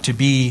grow up to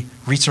be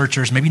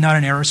researchers, maybe not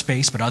in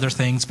aerospace, but other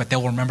things, but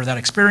they'll remember that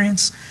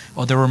experience,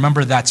 or they'll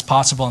remember that's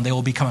possible, and they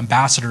will become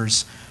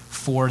ambassadors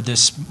for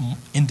this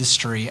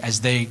industry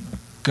as they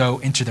go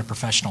into their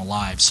professional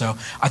lives. So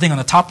I think on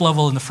the top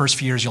level in the first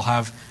few years, you'll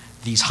have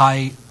these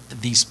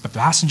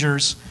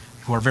passengers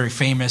who are very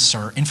famous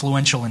or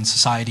influential in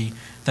society.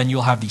 Then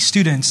you'll have these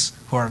students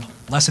who are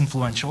less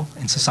influential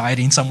in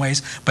society in some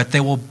ways, but they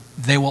will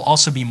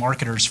also be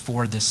marketers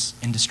for this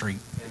industry.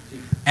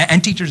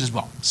 And teachers as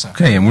well. So.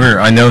 Okay, and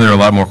I know there are a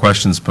lot more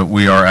questions, but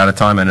we are out of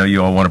time. I know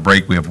you all want to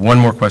break. We have one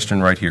more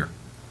question right here.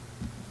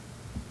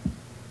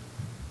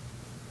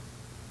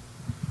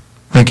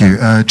 Thank you.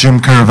 Jim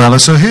Caravallo.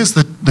 So here's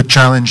the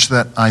challenge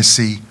that I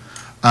see.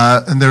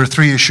 And there are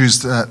three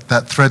issues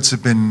that threads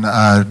have been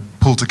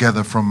pulled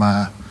together from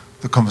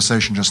the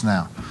conversation just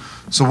now.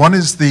 So one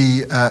is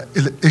the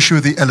issue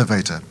of the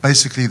elevator,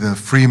 basically the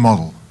free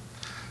model.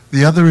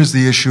 The other is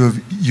the issue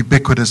of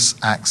ubiquitous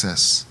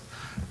access.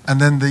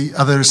 And then the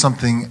other is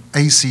something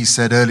AC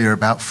said earlier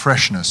about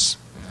freshness.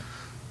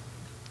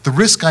 The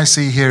risk I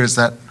see here is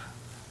that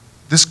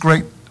this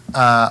great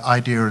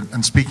idea,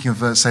 and speaking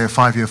of, say, a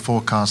 5-year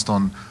forecast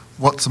on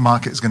what the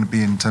market is going to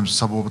be in terms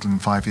of suborbital in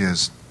 5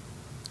 years,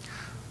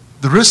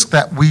 the risk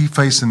that we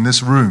face in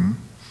this room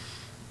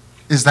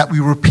is that we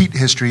repeat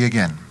history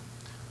again.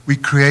 We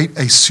create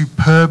a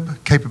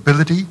superb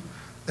capability,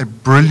 a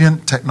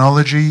brilliant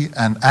technology,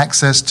 and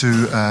access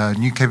to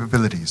new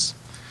capabilities.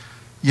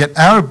 Yet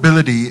our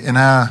ability in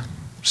our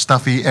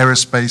stuffy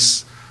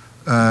aerospace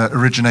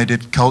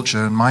originated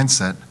culture and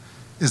mindset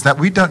is that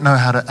we don't know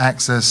how to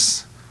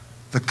access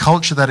the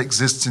culture that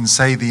exists in,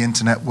 say, the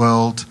internet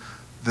world,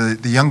 the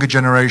younger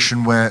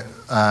generation where,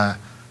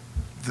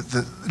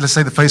 let's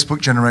say the Facebook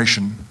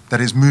generation that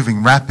is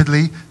moving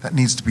rapidly, that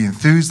needs to be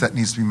enthused, that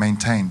needs to be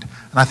maintained.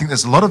 And I think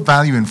there's a lot of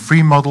value in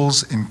free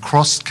models, in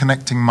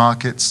cross-connecting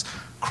markets,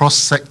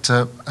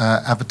 cross-sector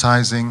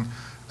advertising,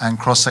 and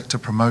cross-sector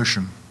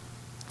promotion.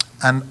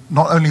 And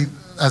not only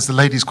as the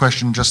lady's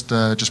question just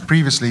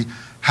previously,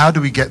 how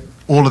do we get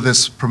all of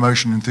this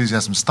promotion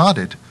enthusiasm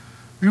started?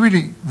 We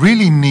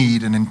really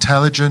need an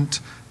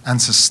intelligent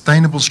and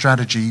sustainable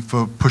strategy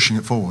for pushing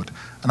it forward.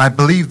 And I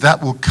believe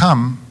that will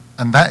come,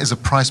 and that is a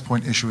price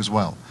point issue as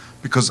well.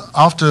 Because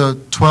after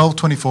 12,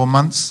 24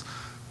 months,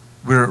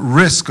 we're at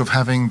risk of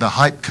having the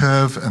hype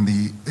curve and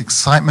the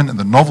excitement and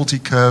the novelty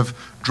curve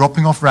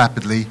dropping off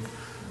rapidly.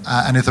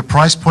 And if the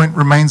price point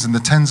remains in the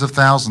tens of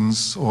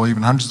thousands or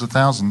even hundreds of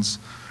thousands,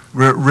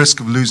 we're at risk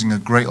of losing a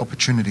great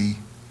opportunity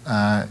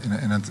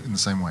in the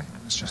same way.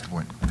 It's just a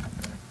point.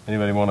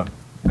 Anybody want to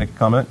make a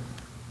comment?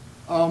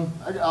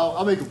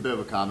 I'll make a bit of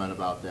a comment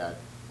about that.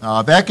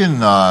 Back in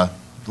the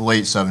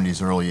late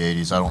 70s, early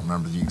 80s, I don't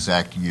remember the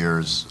exact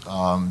years,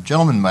 a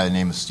gentleman by the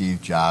name of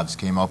Steve Jobs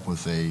came up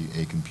with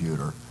a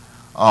computer.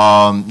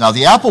 Now,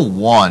 the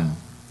Apple I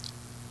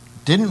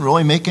didn't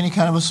really make any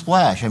kind of a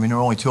splash. I mean, there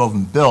were only 2 of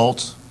them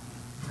built,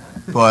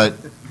 but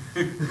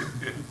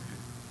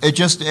it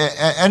just,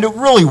 and it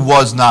really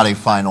was not a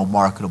final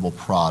marketable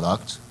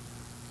product.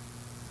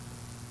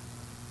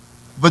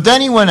 But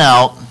then he went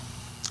out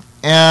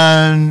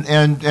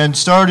and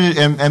started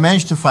and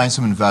managed to find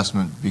some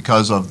investment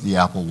because of the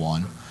Apple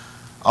I,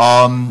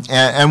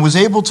 and was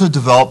able to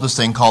develop this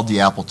thing called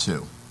the Apple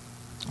II.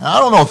 Now, I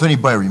don't know if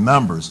anybody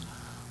remembers,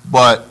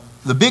 but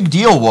the big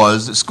deal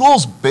was that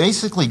schools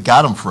basically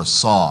got him for a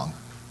song.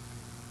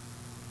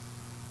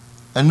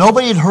 And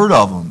nobody had heard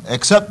of him,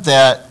 except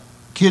that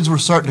kids were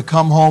starting to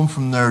come home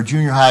from their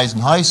junior highs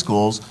and high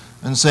schools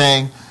and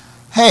saying,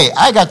 hey,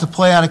 I got to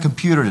play on a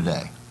computer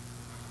today.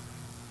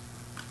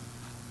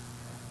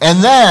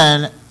 And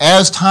then,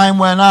 as time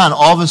went on,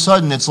 all of a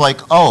sudden it's like,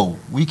 oh,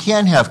 we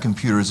can have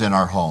computers in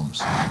our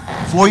homes.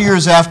 4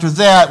 years after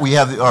that, we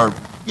have, I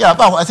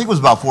think it was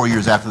about 4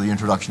 years after the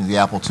introduction of the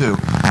Apple II,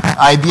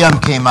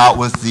 IBM came out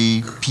with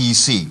the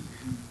PC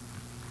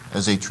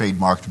as a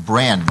trademarked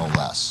brand, no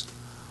less.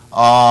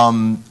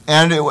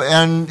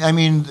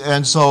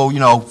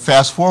 So,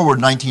 fast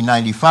forward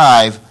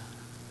 1995,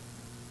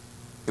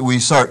 we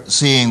start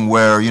seeing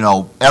where,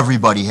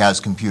 everybody has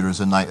computers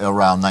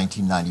around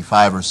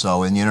 1995 or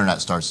so, and the internet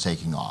starts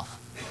taking off.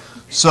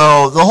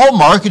 So the whole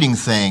marketing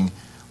thing,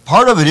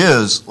 part of it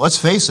is, let's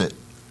face it,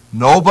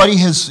 nobody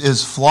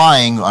is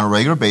flying on a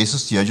regular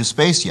basis to the edge of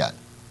space yet.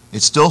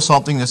 It's still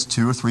something that's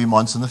 2 or 3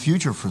 months in the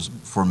future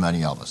for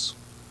many of us.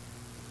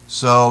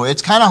 So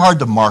it's kind of hard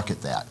to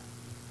market that.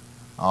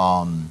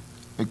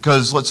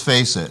 Because let's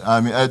face it,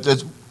 I mean,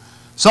 it's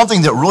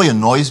something that really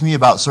annoys me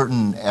about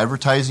certain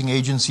advertising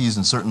agencies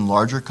and certain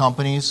larger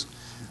companies.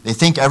 They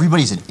think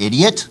everybody's an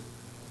idiot.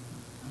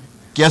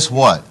 Guess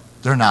what?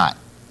 They're not.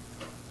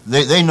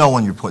 They know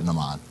when you're putting them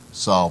on.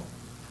 So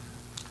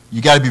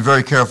you got to be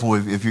very careful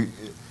if you,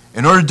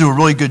 in order to do a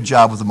really good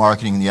job with the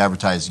marketing and the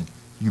advertising,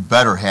 you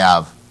better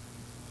have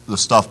the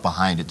stuff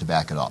behind it to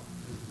back it up.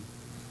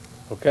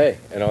 Okay,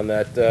 and on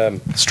that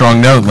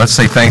strong note, let's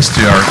say thanks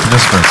to our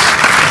participants.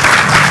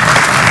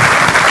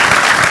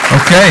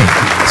 Okay,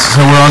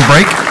 so we're on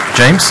break.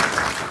 James?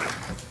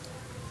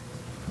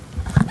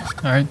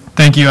 All right,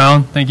 thank you,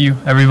 Alan. Thank you,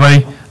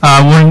 everybody.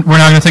 We're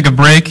now going to take a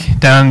break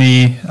down in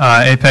the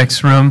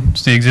Apex room,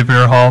 it's the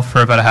exhibitor hall,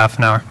 for about a half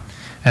an hour,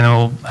 and then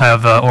we'll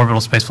have orbital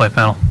spaceflight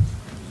panel.